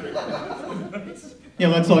 Yeah,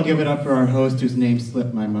 let's all give it up for our host whose name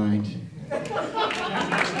slipped my mind.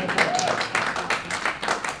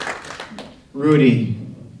 Rudy.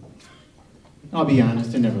 I'll be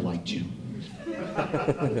honest, I never liked you.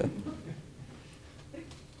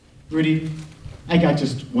 Rudy, I got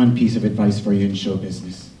just one piece of advice for you in show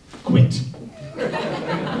business. Quit.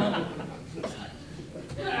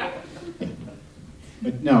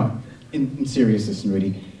 But no, in seriousness,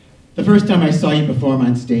 Rudy, the first time I saw you perform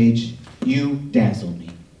on stage, you dazzled me.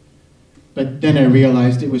 But then I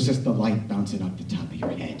realized it was just the light bouncing off the top of your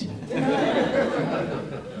head.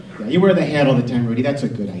 Yeah, you wear the hat all the time, Rudy. That's a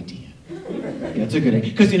good idea. Yeah, it's a good idea.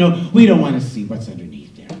 Because, you know, we don't want to see what's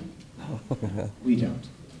underneath there. We don't.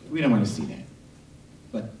 We don't want to see that.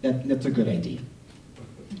 But that's a good idea.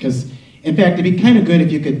 Because, in fact, it'd be kind of good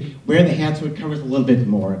if you could wear the hat so it covers a little bit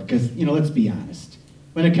more. Because, you know, let's be honest.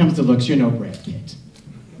 When it comes to looks, you're no Brad Pitt.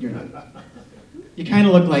 You're not. You kind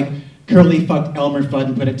of look like Curly fucked Elmer Fudd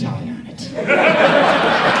and put a tie on it.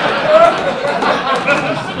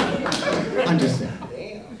 I'm just saying.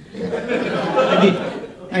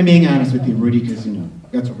 I'm being honest with you, Rudy, because, you know,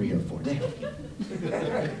 that's what we're here for. Do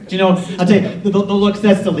you know, I'll tell you, the looks,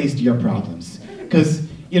 that's the least of your problems. Because,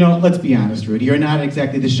 you know, let's be honest, Rudy, you're not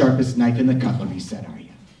exactly the sharpest knife in the cutlery set, are you?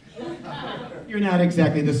 You're not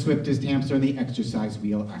exactly the swiftest hamster on the exercise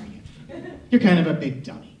wheel, are you? You're kind of a big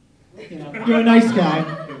dummy. You know, you're a nice guy,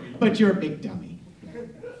 but you're a big dummy.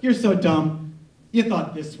 You're so dumb, you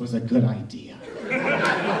thought this was a good idea. Jesus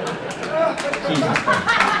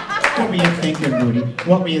Christ. What were you thinking, Rudy?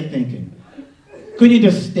 What were you thinking? Couldn't you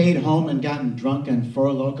just stayed home and gotten drunk on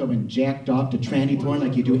Four Loko and jacked off to tranny porn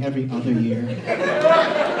like you do every other year?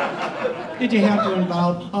 Did you have to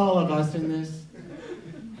involve all of us in this?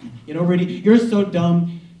 You know, Rudy, you're so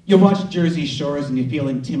dumb, you watch Jersey Shores and you feel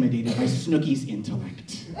intimidated by Snooki's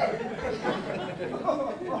intellect.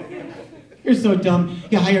 You're so dumb,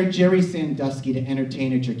 you hired Jerry Sandusky to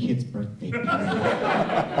entertain at your kid's birthday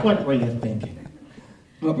party. What were you thinking?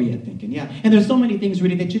 What were you thinking? Yeah, and there's so many things,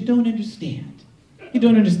 Rudy, that you don't understand. You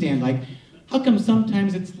don't understand, like, how come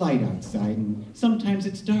sometimes it's light outside and sometimes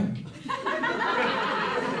it's dark?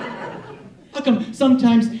 How come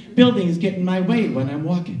sometimes buildings get in my way when I'm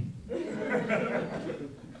walking?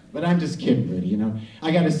 But I'm just kidding, Rudy, you know.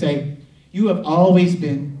 I gotta say, you have always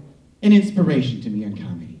been an inspiration to me in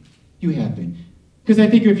comedy. You have been. Because I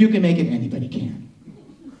figure if you can make it, anybody can.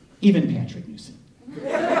 Even Patrick Newsom.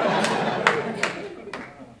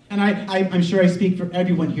 And I'm sure I speak for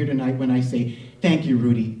everyone here tonight when I say, thank you,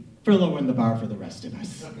 Rudy, for lowering the bar for the rest of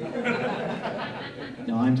us.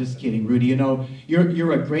 No, I'm just kidding, Rudy. You know,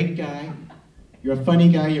 you're a great guy. You're a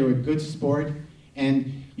funny guy. You're a good sport.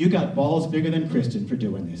 And you got balls bigger than Kristen for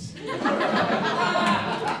doing this. Let's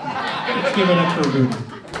give it up for Rudy.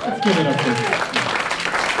 Let's give it up for Rudy.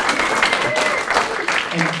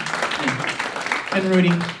 And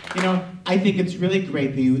Rudy, you know, I think it's really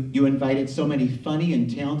great that you invited so many funny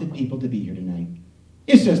and talented people to be here tonight.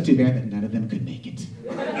 It's just too bad that none of them could make it.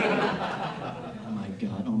 Oh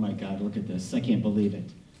my God, look at this. I can't believe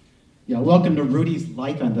it. Yeah, welcome to Rudy's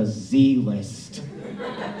Life on the Z list.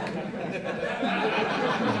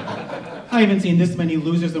 I haven't seen this many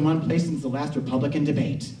losers in one place since the last Republican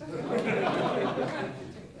debate.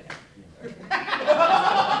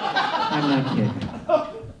 I'm not kidding.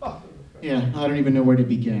 Yeah, I don't even know where to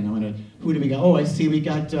begin. Who do we got? Oh, I see we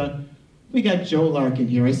got Joe Larkin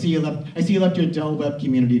here. I see you left your Del Webb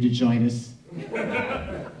community to join us.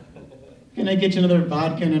 Can I get you another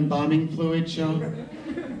vodka and embalming fluid, Joe?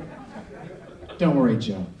 Don't worry,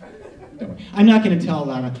 Joe. Don't worry. I'm not going to tell a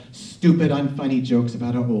lot of stupid, unfunny jokes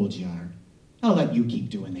about how old you are. I'll let you keep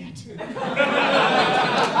doing that.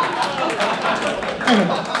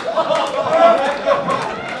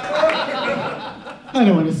 I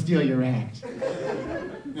don't want to steal your act.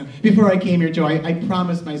 Before I came here, Joe, I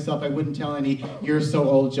promised myself I wouldn't tell any "you're so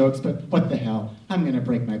old" jokes, but what the hell? I'm gonna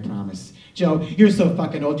break my promise. Joe, you're so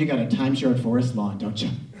fucking old you got a timeshare at Forest Lawn, don't you?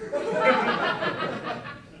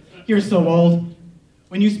 You're so old.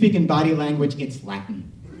 When you speak in body language, it's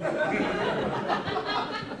Latin.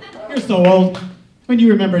 You're so old. When you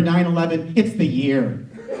remember 9/11, it's the year.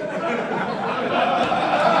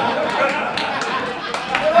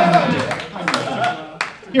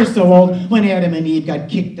 You're so old. When Adam and Eve got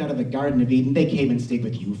kicked out of the Garden of Eden, they came and stayed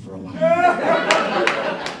with you for a while.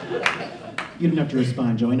 You didn't have to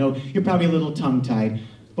respond, Joe. I know you're probably a little tongue-tied,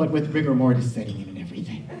 but with rigor mortis setting in and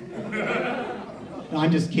everything. No, I'm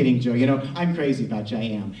just kidding, Joe. You know, I'm crazy about you, I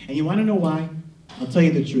am. And you want to know why? I'll tell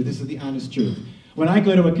you the truth. This is the honest truth. When I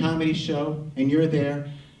go to a comedy show and you're there,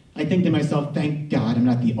 I think to myself, thank God I'm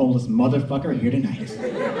not the oldest motherfucker here tonight.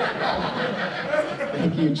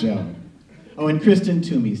 Thank you, Joe. Oh, and Kristen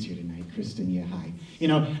Toomey's here tonight. Kristen, yeah, hi. You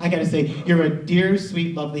know, I gotta say, you're a dear,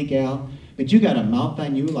 sweet, lovely gal, but you got a mouth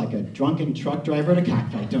on you like a drunken truck driver at a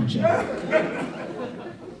cockfight, don't you?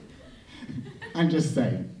 I'm just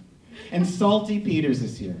saying. And Salty Peters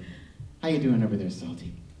is here. How you doing over there,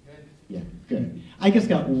 Salty? Good. Yeah, good. I just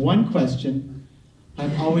got one question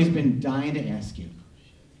I've always been dying to ask you.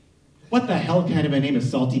 What the hell kind of a name is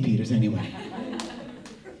Salty Peters anyway?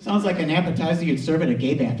 Sounds like an appetizer you'd serve at a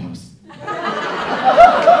gay bathhouse.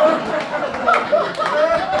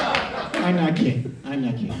 I'm not kidding. I'm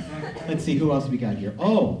not kidding. Let's see, who else we got here?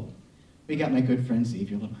 Oh, we got my good friend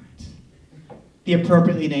Xavier Lamont. The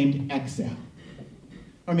appropriately named XL.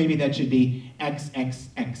 Or maybe that should be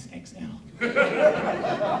XXXXL.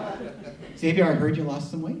 Xavier, I heard you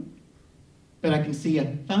lost some weight. But I can see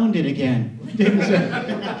you found it again, didn't you?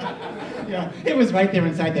 Yeah, it was right there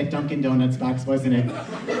inside that Dunkin' Donuts box, wasn't it?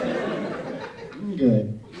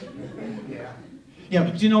 Good. Yeah,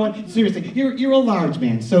 but you know what? Seriously, you're a large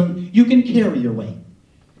man, so you can carry your weight.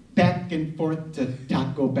 Back and forth to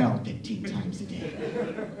Taco Bell 15 times a day.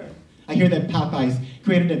 I hear that Popeyes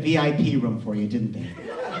created a VIP room for you, didn't they?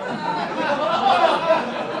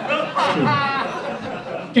 True.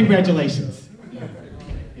 Congratulations. Yeah.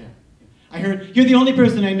 I heard you're the only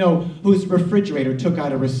person I know whose refrigerator took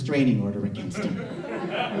out a restraining order against him.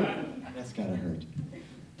 That's gotta hurt.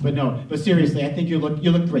 But no, but seriously, I think you look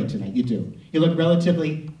great tonight, you do. You look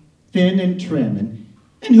relatively thin and trim, and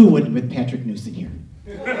who wouldn't with Patrick Newsom here?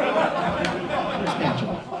 Where's Patrick?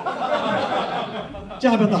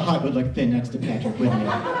 Jabba the Hutt would look thin next to Patrick, wouldn't he?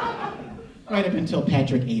 Right up until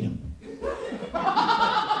Patrick ate him.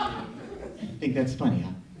 I think that's funny,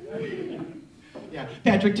 huh? Yeah,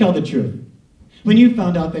 Patrick, tell the truth. When you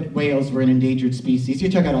found out that whales were an endangered species, you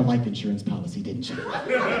took out a life insurance policy, didn't you?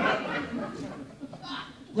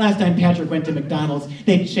 Last time Patrick went to McDonald's,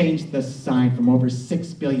 they changed the sign from over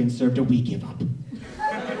 6 billion served to "We give up."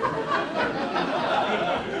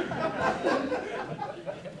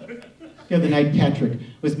 The other night, Patrick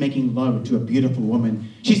was making love to a beautiful woman.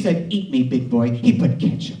 She said, "Eat me, big boy." He put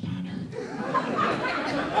ketchup on her.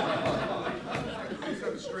 I just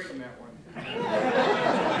had to straighten that one.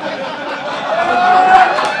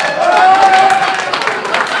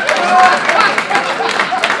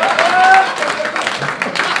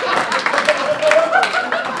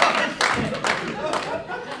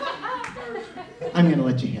 I'm going to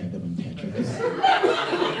let you have that one, Patrick, 'cause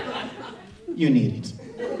you need it.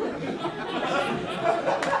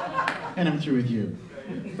 And I'm through with you.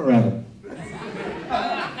 Forever.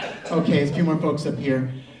 Okay, there's a few more folks up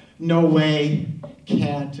here. No Way,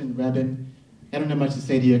 Kat, and Rebin. I don't have much to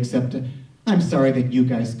say to you except I'm sorry that you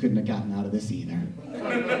guys couldn't have gotten out of this either.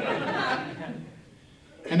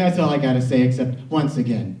 And that's all I got to say except, once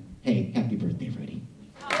again, hey, happy birthday, Rudy.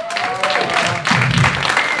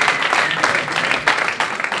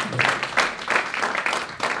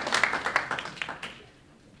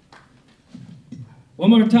 One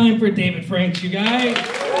more time for David Franks, you guys.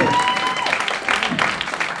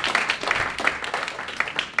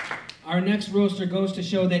 Our next roaster goes to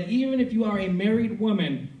show that even if you are a married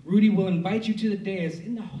woman, Rudy will invite you to the dais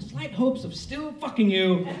in the slight hopes of still fucking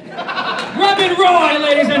you. Robin Roy,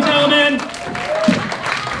 ladies and gentlemen.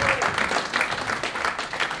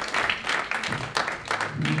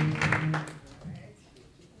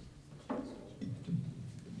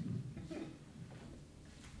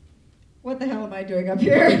 What the hell am I doing up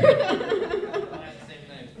here?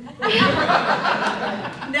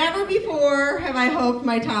 Never before have I hoped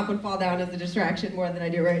my top would fall down as a distraction more than I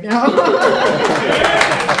do right now. So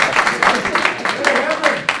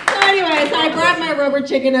anyways, I rubber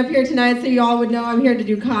chicken up here tonight so you all would know I'm here to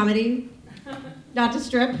do comedy, not to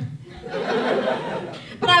strip.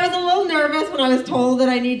 But I was a little nervous when I was told that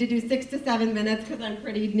I need to do 6 to 7 minutes because I'm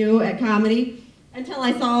pretty new at comedy, until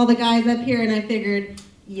I saw all the guys up here and I figured,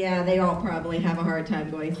 yeah, they all probably have a hard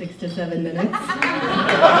time going 6 to 7 minutes.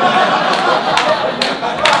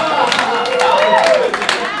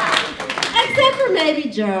 Except for maybe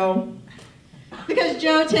Joe. Because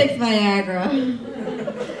Joe takes Viagra.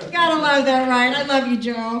 Gotta love that, right? I love you,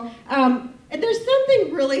 Joe. And there's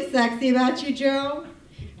something really sexy about you, Joe.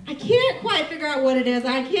 I can't quite figure out what it is.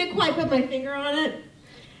 I can't quite put my finger on it.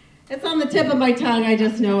 It's on the tip of my tongue, I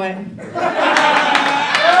just know it.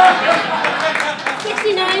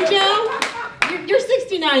 69, Joe? You're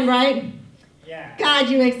 69, right? Yeah. God,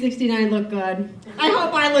 you make 69 look good. I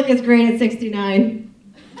hope I look as great at 69.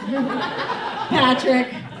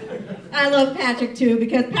 Patrick. I love Patrick too,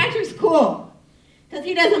 because Patrick's cool. Because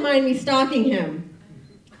he doesn't mind me stalking him.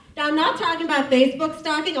 Now, I'm not talking about Facebook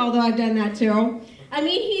stalking, although I've done that too. I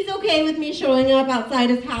mean, he's okay with me showing up outside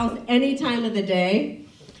his house any time of the day.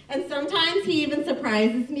 And sometimes he even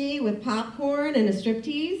surprises me with popcorn and a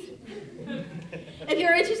striptease. If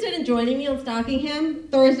you're interested in joining me on stalking him,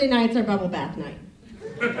 Thursday nights are bubble bath night.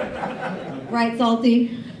 Right,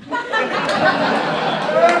 Salty? Come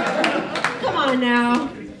on now.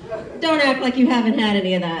 Don't act like you haven't had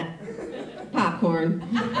any of that popcorn.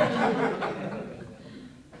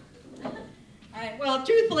 Alright, well,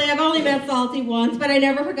 truthfully, I've only met Salty once, but I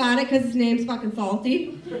never forgot it because his name's fucking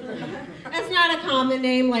Salty. That's not a common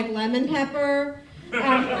name like Lemon Pepper.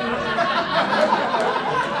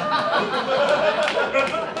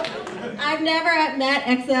 I've never met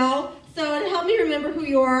XL, so to help me remember who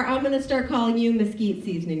you are, I'm going to start calling you Mesquite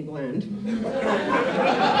Seasoning Blend.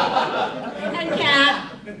 And Kat,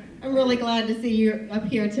 I'm really glad to see you up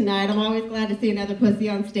here tonight. I'm always glad to see another pussy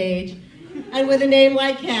on stage. And with a name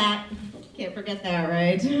like Kat, can't forget that,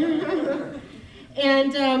 right?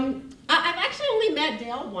 And I've actually only met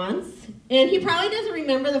Dale once, and he probably doesn't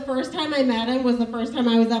remember the first time I met him was the first time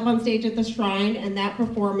I was up on stage at the Shrine, and that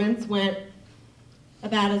performance went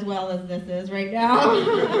about as well as this is right now.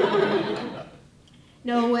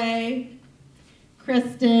 No way.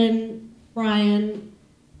 Kristen, Brian,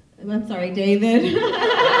 I'm sorry, David.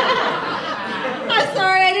 I'm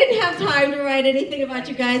sorry, I didn't have time to write anything about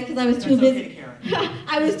you guys because I was too busy.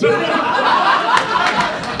 I was too busy.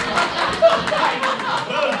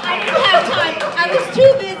 I didn't have time. I was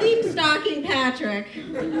too busy stalking Patrick.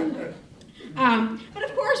 But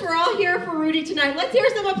of course, we're all here for Rudy tonight. Let's hear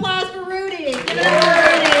some applause for Rudy. Give it up for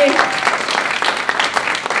Rudy.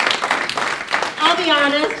 I'll be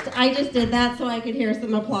honest, I just did that so I could hear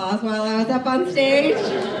some applause while I was up on stage.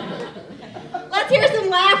 Let's hear some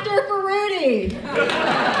laughter for Rudy.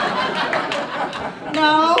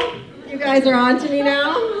 No? You guys are on to me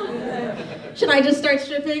now? Should I just start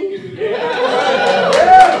stripping?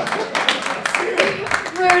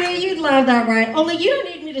 Rudy, you'd love that, right? Only you don't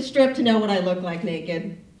need me to strip to know what I look like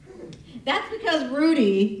naked. That's because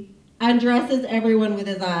Rudy undresses everyone with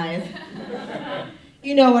his eyes.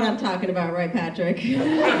 You know what I'm talking about, right, Patrick?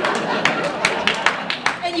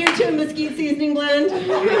 And you too, Mesquite Seasoning Blend.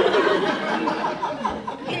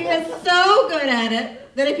 He is so good at it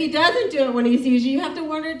that if he doesn't do it when he sees you, you have to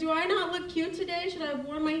wonder, do I not look cute today? Should I have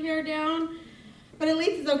worn my hair down? But at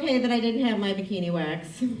least it's okay that I didn't have my bikini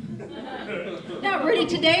wax. Now, Rudy,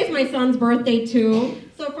 today is my son's birthday too.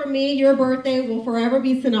 So for me, your birthday will forever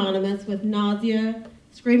be synonymous with nausea,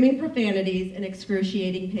 screaming profanities, and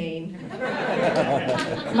excruciating pain.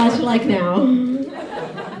 Much like now.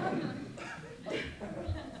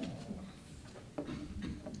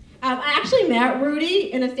 I actually met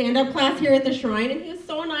Rudy in a stand-up class here at the Shrine, and he was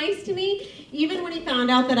so nice to me, even when he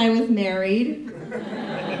found out that I was married.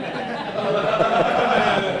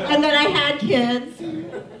 And that I had kids,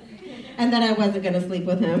 and that I wasn't going to sleep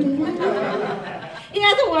with him. He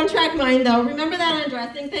has a one-track mind, though. Remember that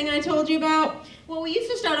undressing thing I told you about? Well, we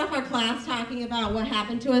used to start off our class talking about what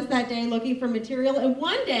happened to us that day, looking for material, and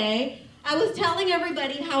one day, I was telling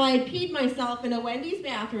everybody how I had peed myself in a Wendy's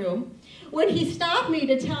bathroom when he stopped me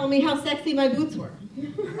to tell me how sexy my boots were.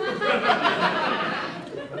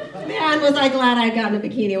 Man, was I glad I'd gotten a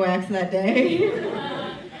bikini wax that day.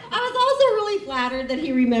 I was also really flattered that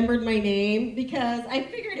he remembered my name because I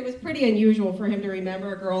figured it was pretty unusual for him to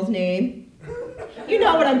remember a girl's name. You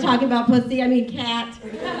know what I'm talking about, pussy. I mean, cat.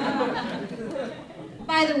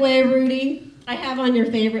 By the way, Rudy, I have on your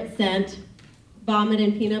favorite scent, vomit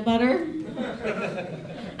and peanut butter.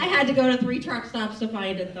 I had to go to 3 truck stops to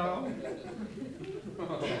find it, though.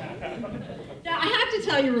 Now, I have to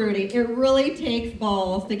tell you, Rudy, it really takes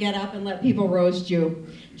balls to get up and let people roast you.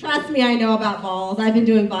 Trust me, I know about balls. I've been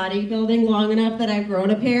doing bodybuilding long enough that I've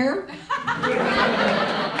grown a pair.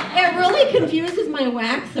 It really confuses my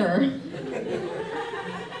waxer.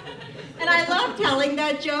 And I love telling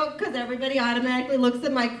that joke because everybody automatically looks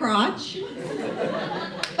at my crotch.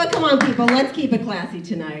 But come on, people, let's keep it classy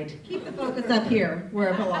tonight. Keep the focus up here where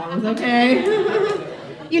it belongs, okay?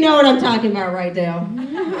 You know what I'm talking about, right, Dale?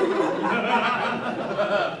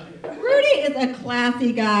 Rudy is a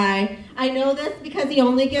classy guy. I know this because he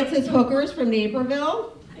only gets his hookers from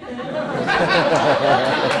Naperville. Although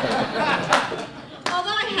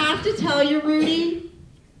I have to tell you, Rudy,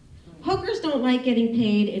 hookers don't like getting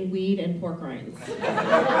paid in weed and pork rinds.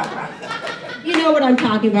 You know what I'm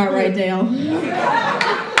talking about, right, Dale? Now,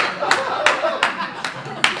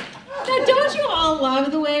 don't you all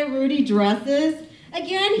love the way Rudy dresses?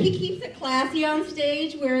 Again, he keeps it classy on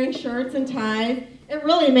stage, wearing shirts and ties. It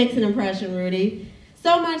really makes an impression, Rudy.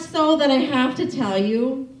 So much so that I have to tell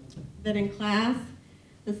you that in class,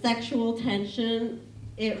 the sexual tension,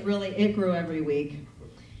 it grew every week.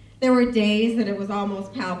 There were days that it was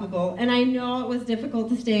almost palpable, and I know it was difficult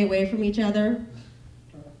to stay away from each other.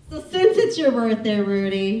 So since it's your birthday,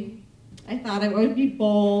 Rudy, I thought I would be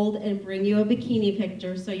bold and bring you a bikini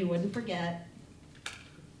picture so you wouldn't forget.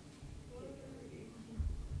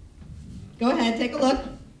 Go ahead, take a look.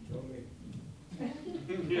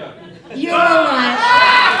 You were right.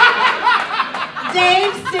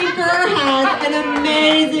 Dave Sinker has an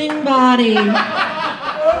amazing body.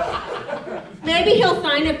 Maybe he'll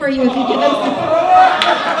sign it for you if you give him some.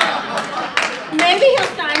 Maybe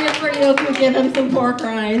he'll sign it for you if you give him some pork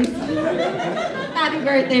rinds. Happy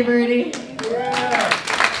birthday, Rudy.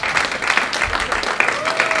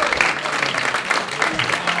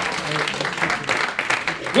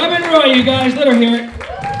 Robin Roy, you guys, let her hear it.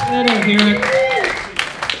 Let her hear it.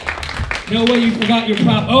 No way you forgot your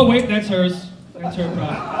prop. Oh, wait, that's hers. That's her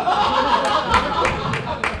prop.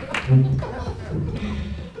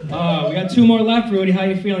 We got 2 more left, Rudy. How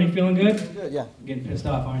you feeling? You feeling good? Good, yeah. You're getting pissed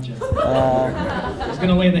off, aren't you? He's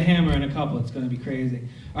gonna lay the hammer in a couple. It's gonna be crazy.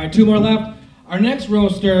 All right, 2 more left. Our next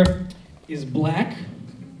roaster is black.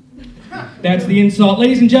 That's the insult.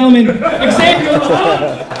 Ladies and gentlemen, Xavier.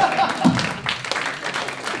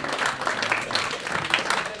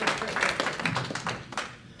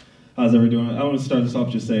 How's everyone doing? I want to start this off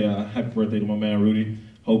just say happy birthday to my man Rudy.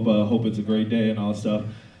 Hope it's a great day and all that stuff.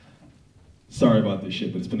 Sorry about this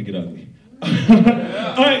shit, but it's gonna get ugly. All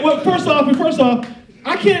right. Well, first off,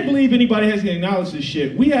 I can't believe anybody has acknowledged this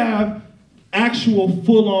shit. We have actual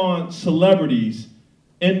full-on celebrities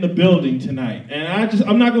in the building tonight, and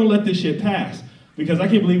I'm not gonna let this shit pass because I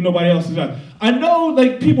can't believe nobody else is out. I know,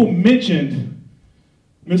 like, people mentioned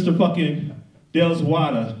Mr. fucking Dale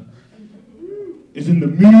Zawada is in the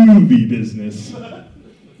movie business.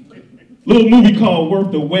 Little movie called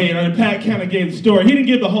Worth the Wait, and Pat kind of gave the story. He didn't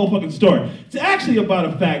give the whole fucking story. It's actually about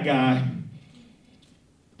a fat guy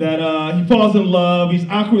that he falls in love. He's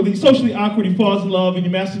socially awkward. He falls in love, and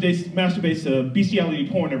he masturbates to bestiality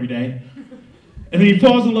porn every day. And then he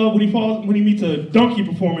falls in love when he meets a donkey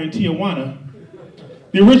performer in Tijuana.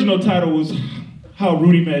 The original title was How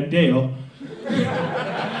Rudy Met Dale.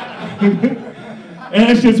 And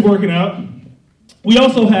that shit's working out. We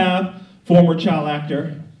also have former child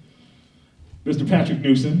actor, Mr. Patrick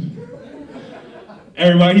Newsom.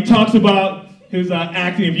 Everybody, he talks about his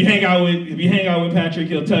acting. If you hang out with Patrick,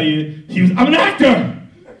 he'll tell you I'm an actor.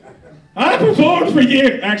 I performed for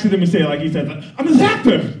years. Actually, let me say it like he said. I'm an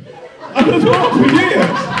actor. I performed for years.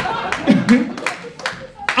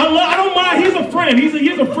 I don't mind. He's a friend.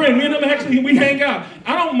 He's a friend. Me and him we hang out.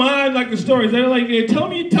 I don't mind like the stories. They're like, yeah, tell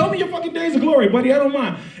me your fucking days of glory, buddy. I don't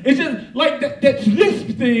mind. It's just like that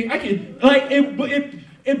lisp thing. I can like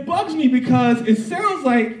it bugs me because it sounds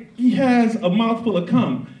like he has a mouthful of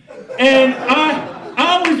cum, and I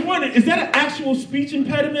always wondered, is that an actual speech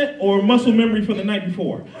impediment or muscle memory from the night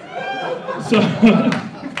before? So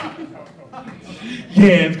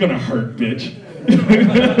yeah, it's gonna hurt, bitch.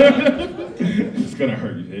 It's gonna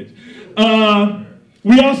hurt you, bitch.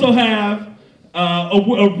 We also have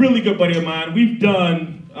a really good buddy of mine. We've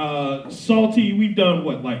done Salty. We've done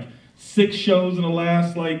what, like 6 shows in the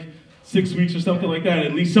last 6 weeks or something like that.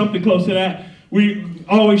 At least something close to that. We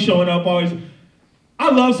always showing up. Always. I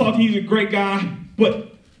love Salty. He's a great guy.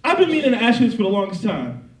 But I've been meaning to ask you this for the longest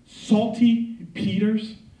time. Salty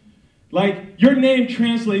Peters. Like, your name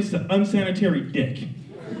translates to unsanitary dick.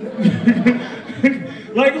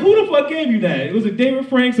 Like, who the fuck gave you that? Was it David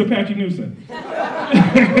Franks or Patrick Newsom?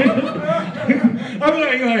 I'm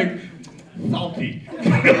like, salty.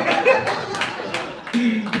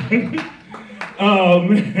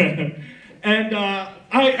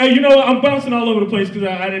 I'm bouncing all over the place because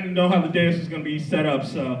I didn't know how the dance was going to be set up.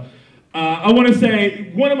 So I want to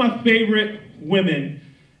say one of my favorite women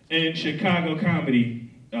in Chicago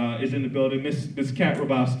comedy is in the building, Miss Kat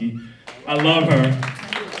Rabowski. I love her.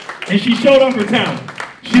 And she showed off her talent.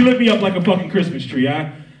 She lit me up like a fucking Christmas tree.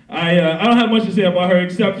 I don't have much to say about her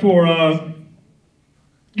except for,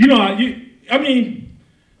 you know, I mean,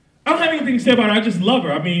 I don't have anything to say about her. I just love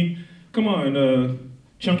her. I mean, come on,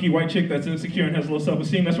 chunky white chick that's insecure and has low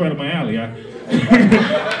self-esteem, that's right up my alley. No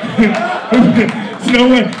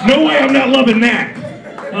way I'm not loving that.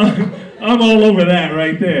 I'm all over that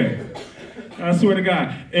right there. I swear to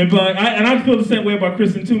God. And I'd feel the same way about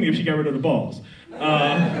Kristen Toomey if she got rid of the balls. But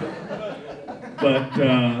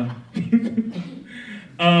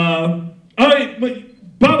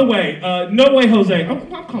by the way, No Way Jose, I'm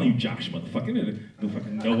calling you Josh, motherfucker. The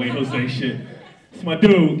fucking No Way Jose shit. It's my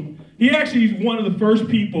dude. He actually is one of the first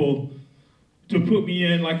people to put me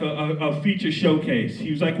in like a feature showcase. He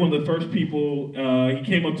was like one of the first people. He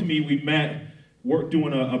came up to me, we met,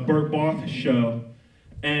 doing a Burt Barth show.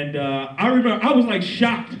 And I remember, I was like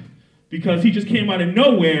shocked because he just came out of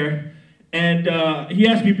nowhere and he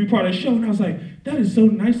asked me to be part of the show. And I was like, that is so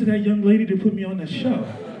nice of that young lady to put me on that show.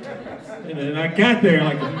 And then I got there,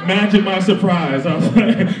 like, imagine my surprise. I was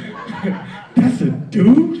like, that's a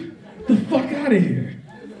dude? Get the fuck out of here.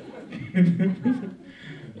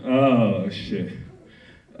 Oh shit.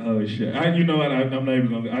 Oh shit. You know what? I'm not even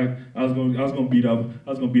gonna. I was gonna beat up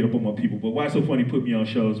on my people. But Why So Funny put me on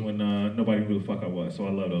shows when nobody knew who the fuck I was. So I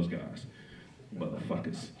love those guys,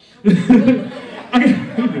 motherfuckers.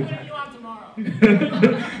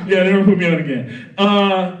 Yeah, they never put me on again.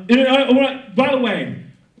 By the way,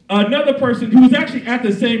 another person who was actually at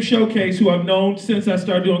the same showcase, who I've known since I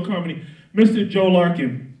started doing comedy, Mr. Joe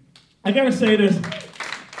Larkin. I gotta say this.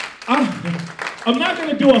 I'm not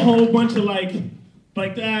gonna do a whole bunch of like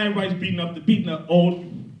everybody's beating up the old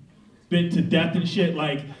bit to death and shit.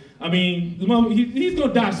 Like, I mean, he's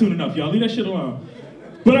gonna die soon enough, y'all. Leave that shit alone.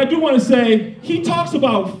 But I do want to say he talks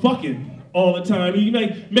about fucking all the time. He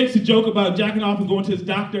makes a joke about jacking off and going to his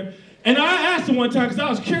doctor. And I asked him one time because I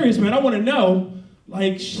was curious, man. I want to know,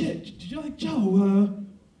 like, shit. Like, Joe,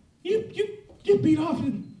 you beat off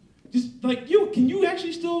and just like can you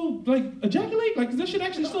actually still like ejaculate? Like, does that shit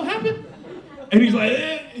actually still happen? And he's like,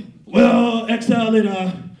 well, XL, it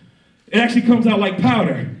actually comes out like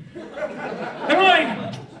powder. And I'm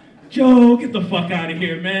like, Joe, get the fuck out of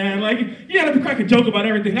here, man. Like, you gotta crack a joke about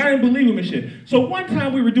everything. I didn't believe him and shit. So one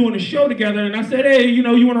time we were doing a show together and I said, hey,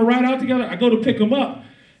 you wanna ride out together? I go to pick him up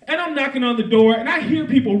and I'm knocking on the door and I hear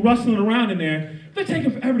people rustling around in there. They're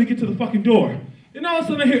taking forever to get to the fucking door. And all of a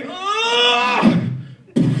sudden I hear, oh!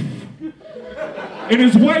 And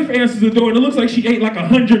his wife answers the door and it looks like she ate like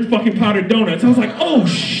 100 fucking powdered donuts. I was like, oh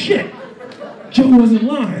shit, Joe wasn't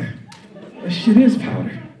lying. That shit is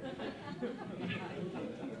powder.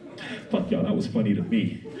 Fuck y'all, that was funny to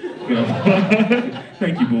me. You know?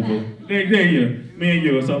 Thank you, boo boo. There you, me and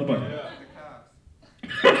you, it's all about it.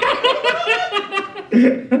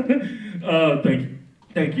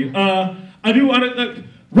 Thank you. I do want to,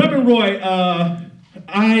 Reverend Roy, I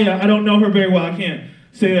don't know her very well. I can't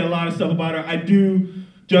say a lot of stuff about her. I do,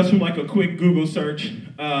 just from like a quick Google search,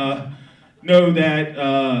 know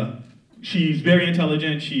that she's very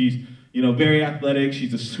intelligent. She's, very athletic.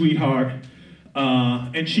 She's a sweetheart.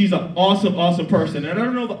 And she's an awesome, awesome person. And I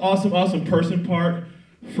don't know the awesome, awesome person part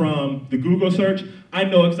from the Google search. I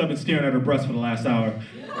know it because I've been staring at her breast for the last hour.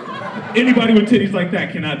 Anybody with titties like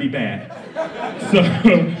that cannot be bad. So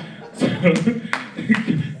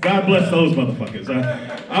God bless those motherfuckers.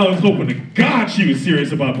 I was hoping to God she was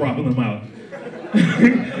serious about propping them out.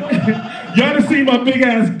 Y'all have seen my big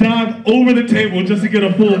ass dive over the table just to get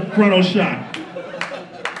a full frontal shot.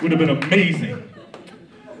 Would have been amazing.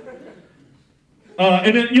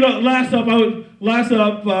 And then, last up,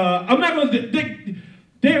 I'm not going to,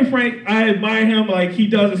 David Frank, I admire him. Like, he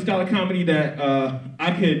does a style of comedy that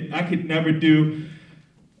I could never do.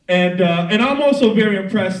 And I'm also very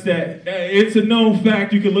impressed that it's a known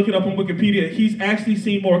fact, you can look it up on Wikipedia, he's actually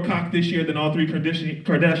seen more cock this year than all three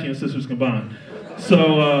Kardashian sisters combined.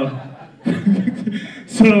 So,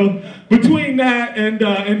 so between that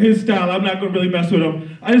and his style, I'm not going to really mess with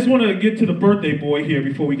him. I just want to get to the birthday boy here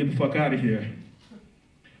before we get the fuck out of here.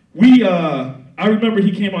 I remember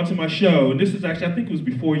he came onto my show, and this is actually, I think it was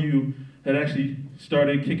before you had actually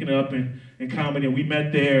started kicking up in comedy, and we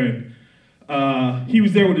met there, and he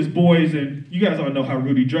was there with his boys, and you guys all know how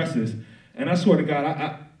Rudy dresses. And I swear to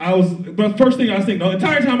God, the first thing I was thinking, the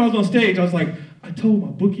entire time I was on stage, I was like, I told my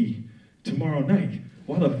bookie tomorrow night,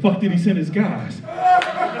 why the fuck did he send his guys?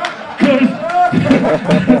 Because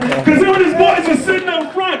him and his boys were sitting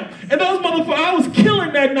up front, And those motherfuckers, I was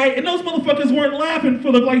killing that night, and those motherfuckers weren't laughing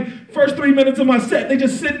for the like first 3 minutes of my set. They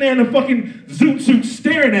just sitting there in the fucking zoot suit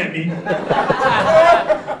staring at me.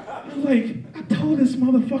 I was like, I told this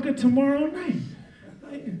motherfucker tomorrow night.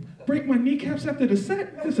 Break my kneecaps after the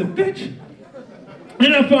set? This a bitch.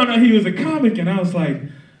 And I found out he was a comic, and I was like,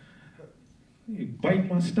 you bite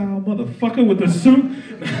my style motherfucker with the suit?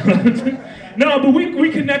 No, but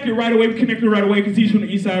we connected right away. We connected right away because he's from the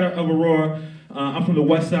east side of Aurora. I'm from the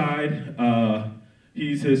west side.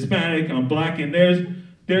 He's Hispanic, I'm black, and there's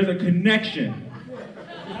a connection.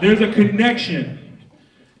 There's a connection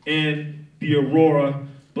in the Aurora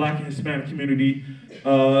black and Hispanic community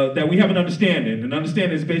that we have an understanding. An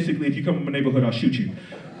understanding is basically, if you come to my neighborhood, I'll shoot you.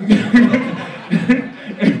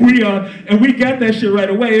 and we got that shit right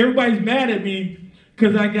away. Everybody's mad at me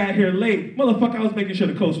because I got here late. Motherfucker, I was making sure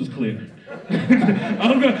the coast was clear.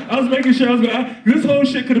 I was making sure this whole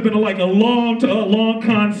shit could have been like a long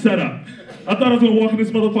con setup. I thought I was gonna walk in this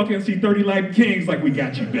motherfucker and see 30 Latin Kings like, we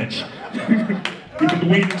got you, bitch. We've been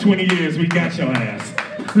waiting 20 years, we got your ass.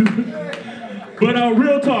 But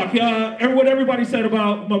real talk, what everybody said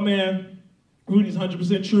about my man, Rudy's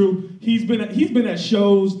 100% true. He's been at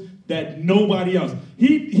shows that nobody else.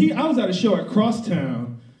 I was at a show at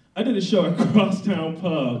Crosstown. I did a show at Crosstown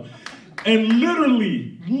Pub. And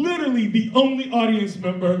literally the only audience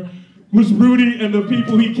member was Rudy and the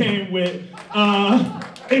people he came with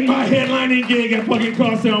in my headlining gig at fucking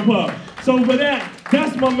Crosstown Pub. So for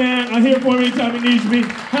that's my man. I'm here for him anytime he needs me.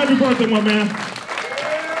 Happy birthday, my man.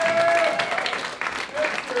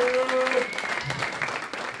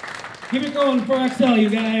 Keep it going for XL, you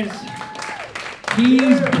guys.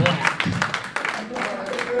 He's black.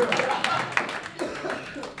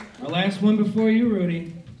 Our last one before you,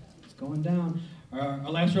 Rudy. It's going down.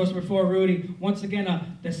 Our last roast before Rudy. Once again,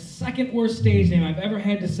 the second worst stage name I've ever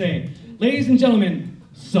had to say. Ladies and gentlemen,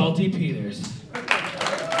 Salty Peters.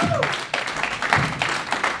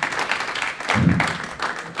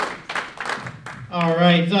 All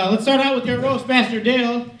right, let's start out with your roast master,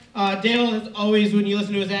 Dale. Dale is always, when you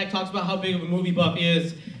listen to his act, talks about how big of a movie buff he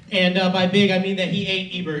is. And by big, I mean that he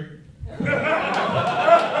ate Ebert.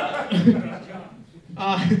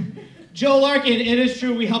 Joe Larkin, it is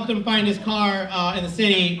true, we helped him find his car in the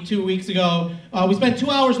city 2 weeks ago. We spent 2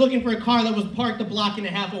 hours looking for a car that was parked a block and a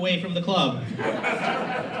half away from the club.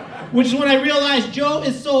 Which is when I realized Joe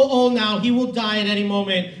is so old now, he will die at any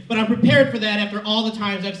moment, but I'm prepared for that after all the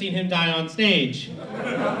times I've seen him die on stage.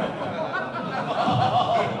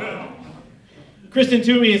 Kristen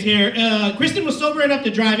Toomey is here. Kristen was sober enough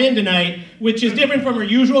to drive in tonight, which is different from her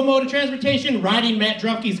usual mode of transportation, riding Matt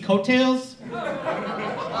Drufke's coattails.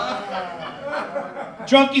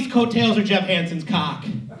 Drufke's coattails are Jeff Hansen's cock.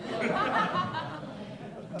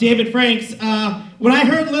 David Franks, when I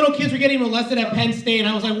heard little kids were getting molested at Penn State,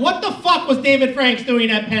 I was like, what the fuck was David Franks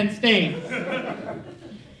doing at Penn State?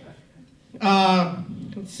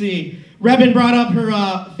 Let's see. Rebin brought up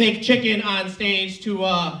her fake chicken on stage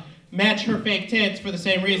to match her fake tits for the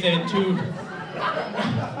same reason, to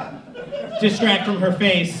distract from her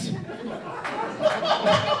face.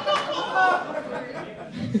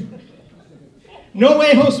 No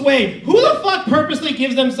way, Josue. Who the fuck purposely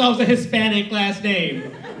gives themselves a Hispanic last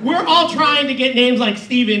name? We're all trying to get names like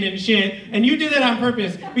Steven and shit, and you did that on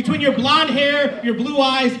purpose. Between your blonde hair, your blue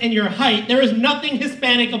eyes, and your height, there is nothing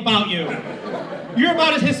Hispanic about you. You're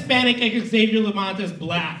about as Hispanic as Xavier Lamont is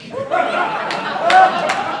black.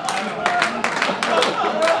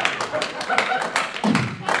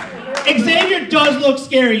 Xavier does look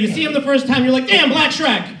scary. You see him the first time, you're like, damn, Black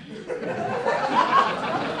Shrek.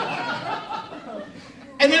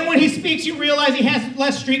 And then when he speaks, you realize he has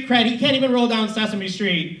less street cred. He can't even roll down Sesame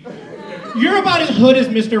Street. You're about as hood as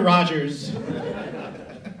Mr. Rogers.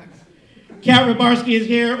 Kat Rybarski is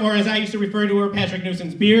here, or as I used to refer to her, Patrick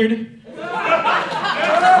Newson's beard.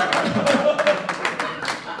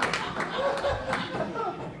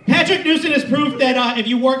 Patrick Newson is proof that if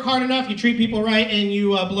you work hard enough, you treat people right, and you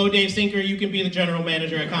blow Dave Sinker, you can be the general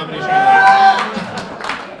manager at Comedy Show.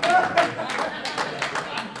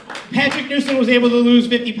 Patrick Newson was able to lose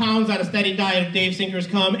 50 pounds on a steady diet of Dave Sinker's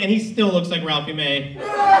cum, and he still looks like Ralphie May.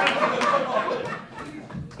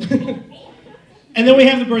 And then we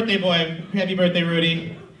have the birthday boy. Happy birthday,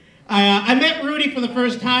 Rudy. I met Rudy for the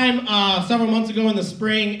first time several months ago in the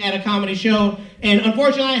spring at a comedy show, and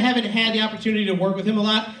unfortunately I haven't had the opportunity to work with him a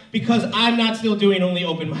lot because I'm not still doing only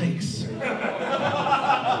open mics.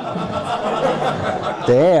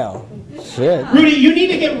 Damn. Shit. Rudy, you need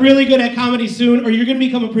to get really good at comedy soon, or you're going to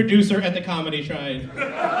become a producer at the Comedy Shrine.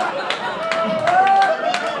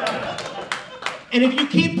 And if you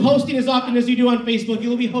keep posting as often as you do on Facebook,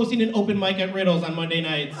 you'll be hosting an open mic at Riddles on Monday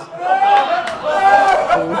nights.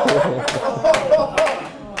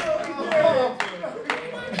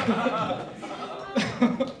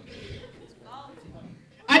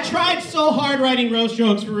 I tried so hard writing roast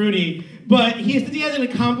jokes for Rudy, but he hasn't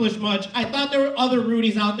accomplished much. I thought there were other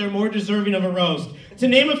Rudys out there more deserving of a roast. To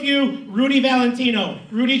name a few, Rudy Valentino,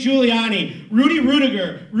 Rudy Giuliani, Rudy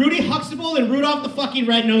Rudiger, Rudy Huxtable, and Rudolph the fucking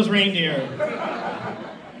Red-Nosed Reindeer.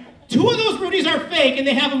 Two of those Rudys are fake, and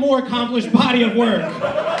they have a more accomplished body of work.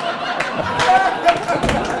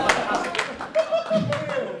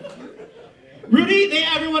 Rudy,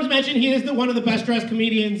 everyone's mentioned he is one of the best-dressed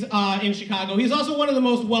comedians in Chicago. He's also one of the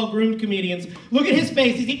most well-groomed comedians. Look at his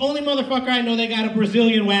face. He's the only motherfucker I know that got a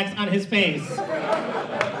Brazilian wax on his face.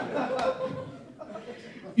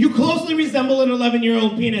 You closely resemble an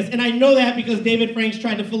 11-year-old penis, and I know that because David Franks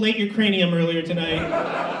tried to fillet your cranium earlier tonight.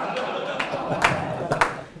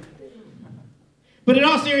 But in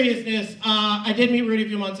all seriousness, I did meet Rudy a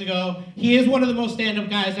few months ago. He is one of the most stand-up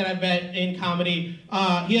guys that I've met in comedy.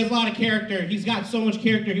 He has a lot of character. He's got so much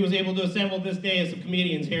character he was able to assemble this day as some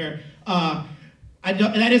comedians here.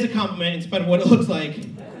 That is a compliment in spite of what it looks like.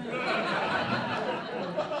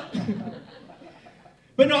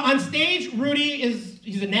 But no, on stage, Rudy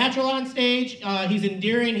he's a natural on stage. He's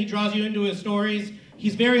endearing. He draws you into his stories.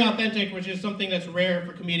 He's very authentic, which is something that's rare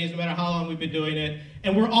for comedians, no matter how long we've been doing it.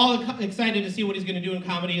 And we're all excited to see what he's going to do in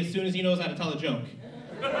comedy as soon as he knows how to tell a joke.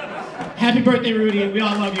 Happy birthday, Rudy. We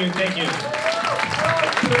all love you. Thank you.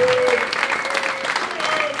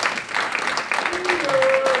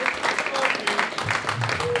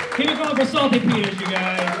 Keep it going for Salty Peters, you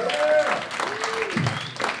guys.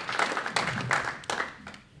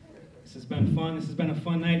 This has been fun. This has been a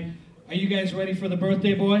fun night. Are you guys ready for the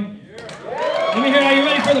birthday boy? Let me hear, are you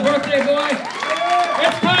ready for the birthday boy?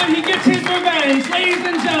 It's time he gets his revenge. Ladies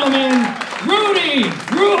and gentlemen, Rudy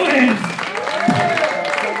Ruiz.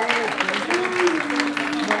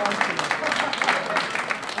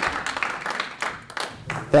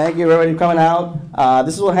 Thank you, everybody, for coming out.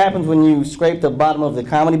 This is what happens when you scrape the bottom of the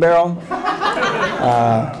comedy barrel.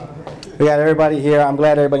 We got everybody here. I'm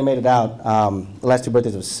glad everybody made it out. The last two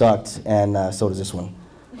birthdays have sucked, and so does this one.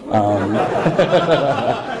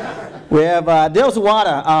 We have Dale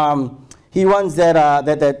Zawada. He runs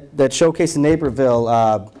that showcase in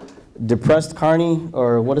Naperville, Depressed Carney,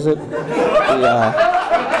 or what is it?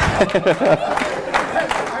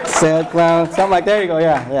 Sad Clown, something like, there you go,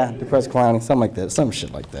 yeah, Depressed Clown, something like that, some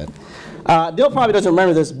shit like that. Dale probably doesn't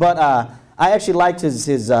remember this, but I actually liked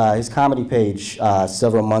his comedy page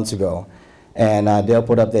several months ago, and Dale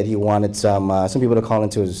put up that he wanted some people to call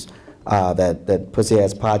into his that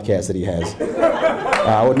pussy-ass podcast that he has,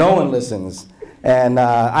 where no one listens. And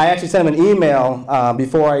I actually sent him an email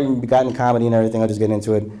before I even got in comedy and everything. I'll just get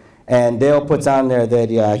into it. And Dale puts on there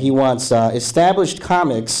that he wants established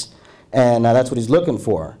comics, and that's what he's looking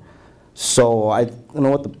for. So I don't know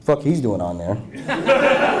what the fuck he's doing on there.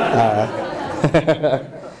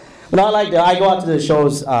 But I like Dale. I go out to the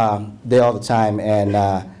shows Dale all the time, and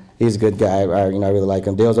he's a good guy. I really like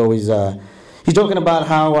him. Dale's always he's joking about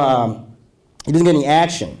how he doesn't get any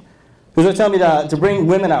action. He was always telling me to bring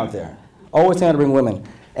women out there. Always telling me to bring women.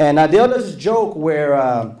 And Dale does this joke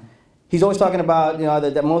where he's always talking about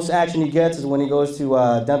that the most action he gets is when he goes to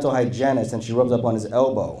a dental hygienist and she rubs up on his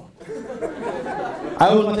elbow. I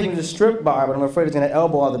always want to take him to a strip bar, but I'm afraid he's going to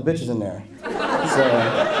elbow all the bitches in there. So,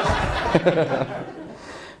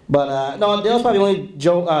 but no, Dale's probably the only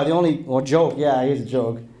joke. Joke. Yeah, here's a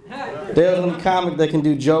joke. Dale's the only comic that can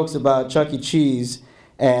do jokes about Chuck E. Cheese,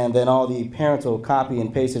 and then all the parents will copy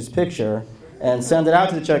and paste his picture and send it out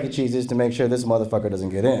to the Chuck E. Cheeses to make sure this motherfucker doesn't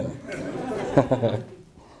get in.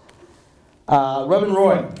 Reverend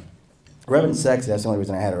Roy. Reverend Sexy, that's the only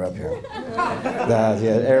reason I had her up here.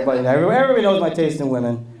 Everybody knows my taste in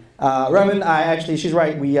women. Reverend, she's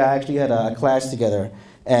right, we actually had a class together,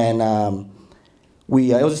 and it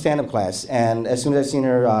was a stand-up class, and as soon as I seen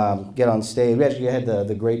her get on stage, we actually had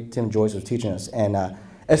the great Tim Joyce was teaching us, and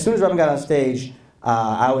as soon as Reverend got on stage,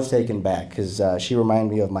 I was taken back, because she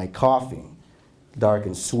reminded me of my coffee, dark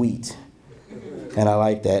and sweet, and I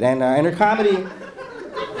like that. And her comedy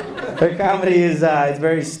is it's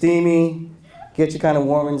very steamy, gets you kind of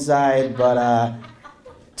warm inside, but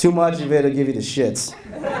too much of it will give you the shits.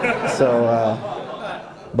 So,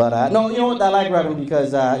 no, you know what? I like Reverend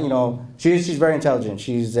because she's very intelligent.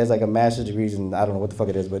 She has like a master's degree in I don't know what the fuck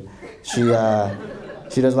it is, but she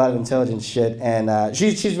does a lot of intelligent shit, and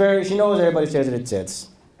she knows everybody stares at her tits.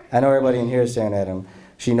 I know everybody in here is staring at him.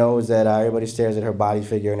 She knows that everybody stares at her body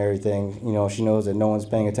figure and everything. She knows that no one's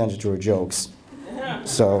paying attention to her jokes.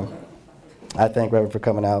 So, I thank Reverend for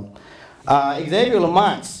coming out. Xavier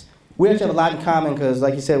Lamont, we actually have a lot in common because,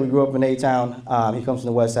 like you said, we grew up in A-Town. He comes from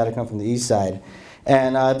the west side, I come from the east side.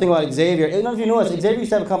 And the thing about Xavier, I don't know if you know this, Xavier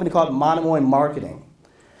used to have a company called Monomoy Marketing.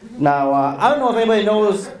 Now, I don't know if anybody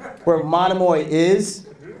knows where Monomoy is.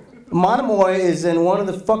 Monomoy is in one of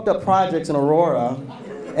the fucked up projects in Aurora,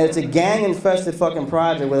 and it's a gang-infested fucking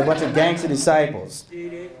project with a bunch of gangster disciples.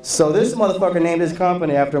 So this motherfucker named his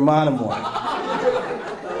company after Monomoy.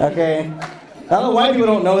 Okay? I know white people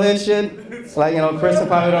don't know that shit. Like, you know, Chris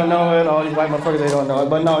probably don't know it, all these white motherfuckers, they don't know it.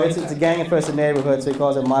 But no, it's a gang-infested neighborhood, so he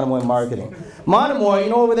calls it Monomoy Marketing. Monomoy, you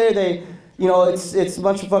know, over there, they, you know, it's a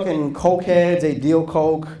bunch of fucking coke heads, they deal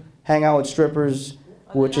coke, hang out with strippers,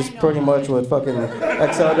 which is pretty much what fucking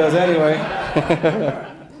XL does anyway.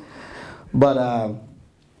 But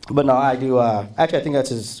no, I do, actually I think that's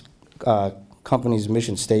his company's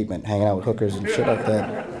mission statement, hanging out with hookers and shit like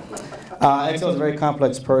that. XL is a very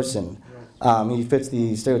complex person. He fits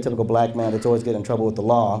the stereotypical black man that's always getting in trouble with the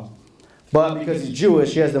law. But because he's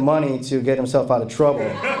Jewish, he has the money to get himself out of trouble.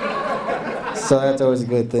 So that's always a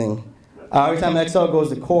good thing. Every time XL goes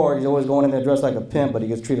to court, he's always going in there dressed like a pimp, but he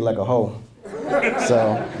gets treated like a hoe.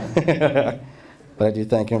 So, but I do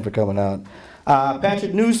thank him for coming out.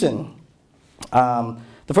 Patrick Newson.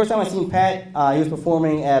 The first time I seen Pat, he was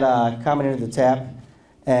performing at Comedy Under the Tap,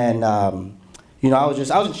 and you know, I was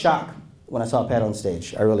in shock when I saw Pat on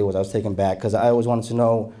stage. I really was. I was taken back because I always wanted to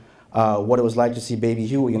know what it was like to see Baby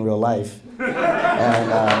Huey in real life, and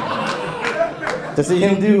to see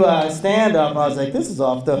him do stand-up, I was like, this is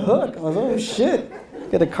off the hook. I was like, oh shit,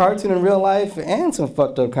 get a cartoon in real life and some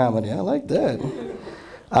fucked up comedy. I like that. You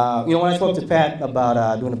know, when I spoke to Pat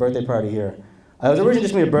about doing a birthday party here, it was originally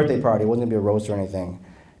just gonna be a birthday party. It wasn't gonna be a roast or anything.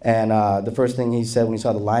 And the first thing he said when he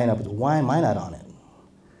saw the lineup was, why am I not on it?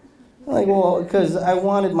 I'm like, well, because I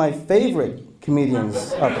wanted my favorite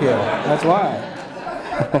comedians up here. That's why.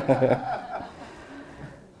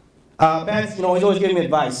 Pat's, you know, he's always giving me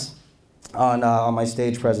advice on my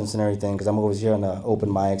stage presence and everything, because I'm always here on the open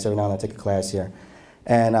mics. Every now and then I take a class here.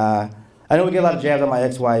 And I know we get a lot of jabs on my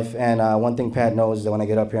ex-wife, and one thing Pat knows is that when I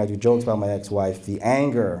get up here I do jokes about my ex-wife, the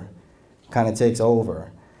anger kind of takes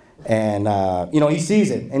over. And, you know, he sees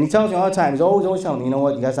it. And he tells me all the time, he's always telling me, you know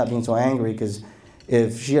what, you gotta stop being so angry, because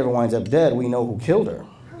if she ever winds up dead, we know who killed her.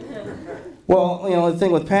 Well, you know, the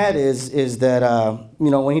thing with Pat is that, you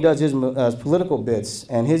know, when he does his political bits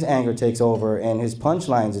and his anger takes over and his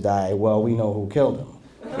punchlines die, well, we know who killed him.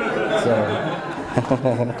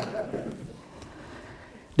 So.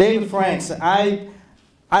 David Franks, I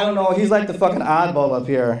don't know, he's like the fucking oddball up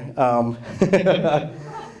here.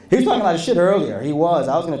 He was talking a lot of shit earlier. He was.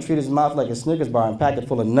 I was going to treat his mouth like a Snickers bar and pack it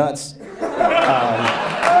full of nuts.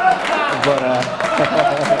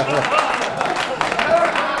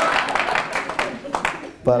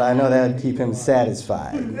 But I know that would keep him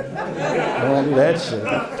satisfied. I don't do that shit.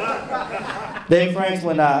 Dave Franks,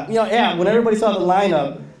 when, you know, yeah, when everybody saw the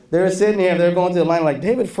lineup, they were sitting here, they were going through the line like,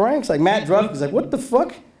 David Franks, like Matt Druff, is like, what the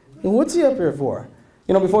fuck? What's he up here for?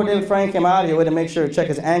 You know, before David Frank came out here, we had to make sure to check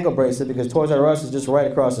his ankle bracelet because Toys R Us is just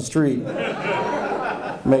right across the street.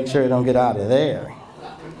 Make sure you don't get out of there.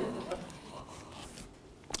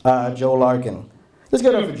 Joe Larkin. Let's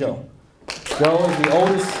get it up for Joe. Joe is the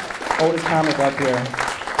oldest comic up here.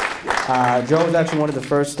 Joe was actually one of the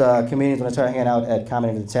first comedians when I started hanging out at Comedy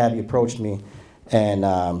Under the Tap. He approached me and,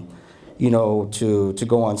 you know, to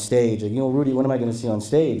go on stage. Like, you know, Rudy, when am I going to see you on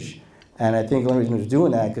stage? And I think the only reason he was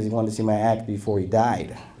doing that because he wanted to see my act before he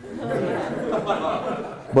died.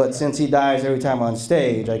 But since he dies every time on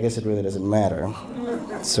stage, I guess it really doesn't matter.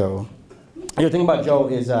 So, the thing about Joe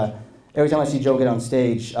is every time I see Joe get on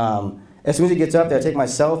stage, as soon as he gets up there, I take my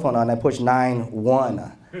cell phone out and I push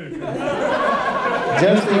 9-1.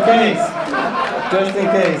 Just in case. Just in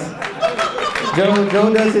case.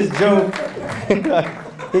 Joe does his joke.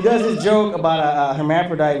 He does his joke about a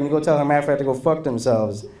hermaphrodite, and you go tell a hermaphrodite to go fuck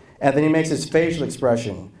themselves. And then he makes his facial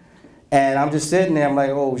expression. And I'm just sitting there, I'm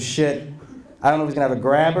like, oh shit. I don't know if he's gonna have a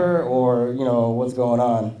grabber or, you know, what's going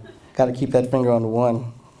on. Gotta keep that finger on the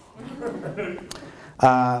one.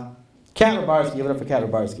 Kat Rabarski, give it up for Kat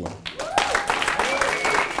Rabarski.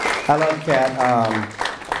 I love Kat.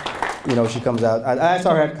 You know, she comes out. I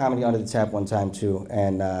saw her at Comedy Under the Tap one time too,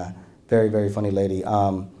 and very, very funny lady.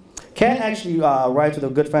 Kat actually writes with a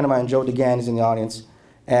good friend of mine, Joe DeGan, is in the audience.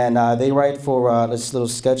 And they write for this little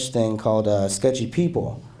sketch thing called Sketchy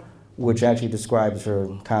People, which actually describes her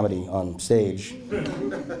comedy on stage.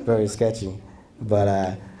 Very sketchy.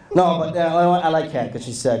 But, no, but I like Kat because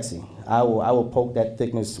she's sexy. I will poke that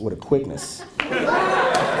thickness with a quickness.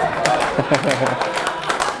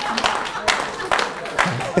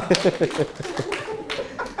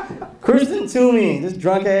 Kristen Toomey, this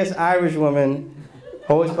drunk ass Irish woman,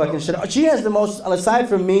 always fucking shit. She has the most, aside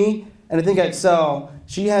from me and I think Excel,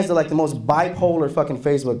 she has the most bipolar fucking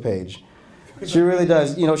Facebook page. She really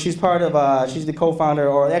does. You know, she's part of, she's the co-founder,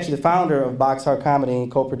 or actually the founder of Boxcar Comedy,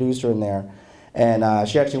 co-producer in there. And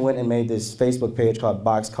she actually went and made this Facebook page called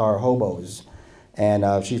Boxcar Hobos. And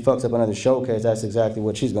if she fucks up another showcase, that's exactly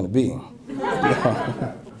what she's gonna be.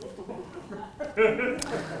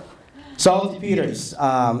 Salty Peters.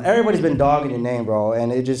 Everybody's been dogging your name, bro,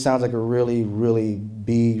 and it just sounds like a really, really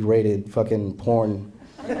B-rated fucking porn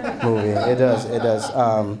movie. It does, it does.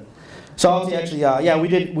 Salty actually, yeah, we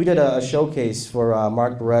did a showcase for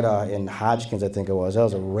Mark Beretta in Hodgkins, I think it was. That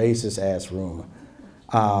was a racist ass room.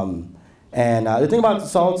 And the thing about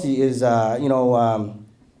Salty is, you know,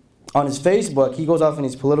 on his Facebook, he goes off in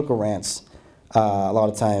these political rants a lot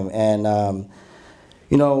of time, and.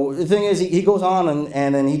 You know, the thing is, he goes on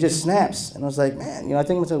and then he just snaps. And I was like, man, you know, I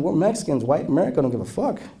think we're Mexicans, white America don't give a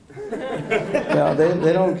fuck. You know,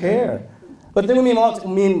 they don't care. But then we mean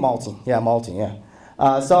Malty,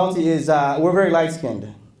 yeah. Salty is, we're very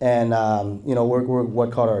light-skinned. And, you know, we're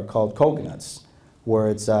what are called coconuts, where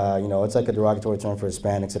it's, you know, it's like a derogatory term for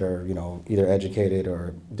Hispanics that are, you know, either educated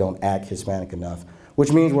or don't act Hispanic enough,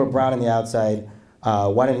 which means we're brown on the outside,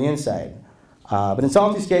 white on the inside. But in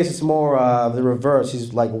Salty's case, it's more the reverse.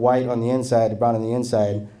 He's like white on the inside, brown on the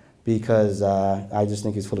inside, because I just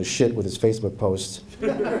think he's full of shit with his Facebook posts.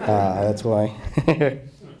 That's why.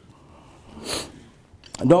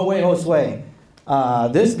 No way, Josue.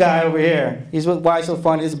 This guy over here, he's why so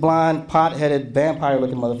funny. This blonde, pot-headed,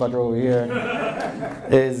 vampire-looking motherfucker over here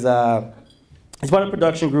is he's part of a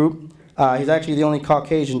production group. He's actually the only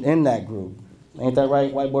Caucasian in that group. Ain't that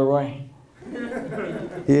right, white boy Roy?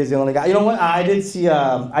 He is the only guy. You know what? I did see.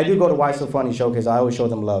 I do go to Why So Funny showcase. I always show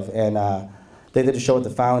them love, and they did a show at the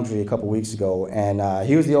Foundry a couple weeks ago, and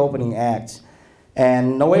he was the opening act.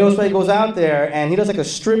 And Noe Osway goes out there, and he does like a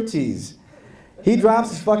striptease. He drops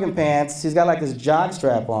his fucking pants. He's got like this jock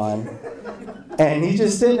strap on, and he's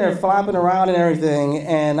just sitting there flopping around and everything.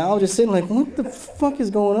 And I was just sitting like, what the fuck is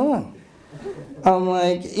going on? I'm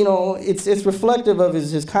like, you know, it's reflective of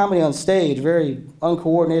his comedy on stage, very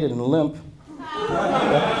uncoordinated and limp.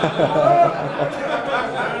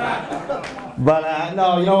 But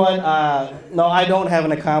no, you know what? No, I don't have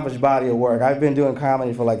an accomplished body of work. I've been doing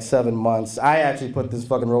comedy for like 7 months. I actually put this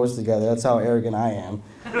fucking roast together. That's how arrogant I am.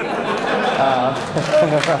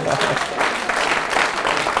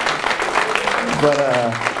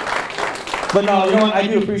 But no, you know what? I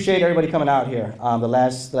do appreciate everybody coming out here. The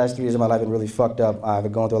last 3 years of my life have been really fucked up. I've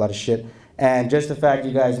been going through a lot of shit. And just the fact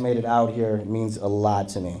you guys made it out here means a lot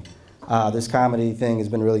to me. This comedy thing has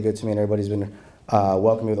been really good to me, and everybody's been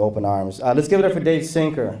welcoming me with open arms. Let's give it up for Dave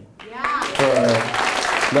Sinker for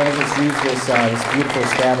letting us use this beautiful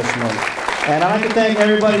establishment. And I'd like to thank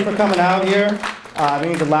everybody for coming out here. It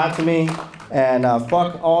means a lot to me. And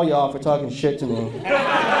fuck all y'all for talking shit to me.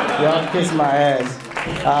 Y'all kissing my ass.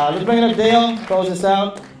 Let's bring it up, Dale. Close this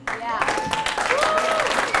out. Yeah.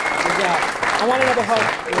 Good job. I want another hug.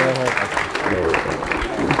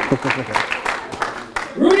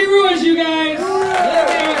 Rudy Ruiz, you guys.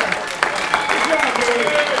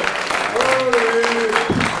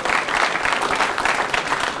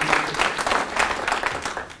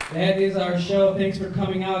 That is our show. Thanks for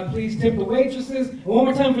coming out. Please tip the waitresses. One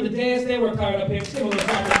more time for the dance. They worked hard up here.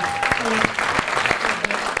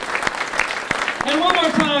 And one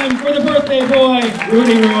more time for the birthday boy,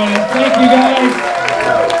 Rudy Ruiz. Thank you, guys.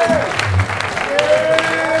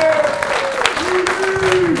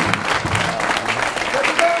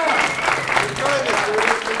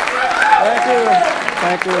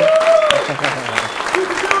 Thank you.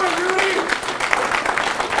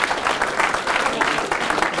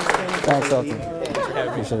 Thanks, Salty.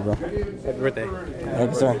 Appreciate it, bro. Happy birthday. Thank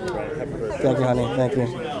you, sir. Happy birthday. Thank you, honey. Thank you.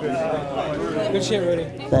 Good shit, Rudy.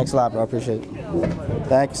 Thanks a lot, bro. Appreciate it.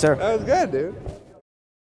 Thank you, sir. That was good, dude.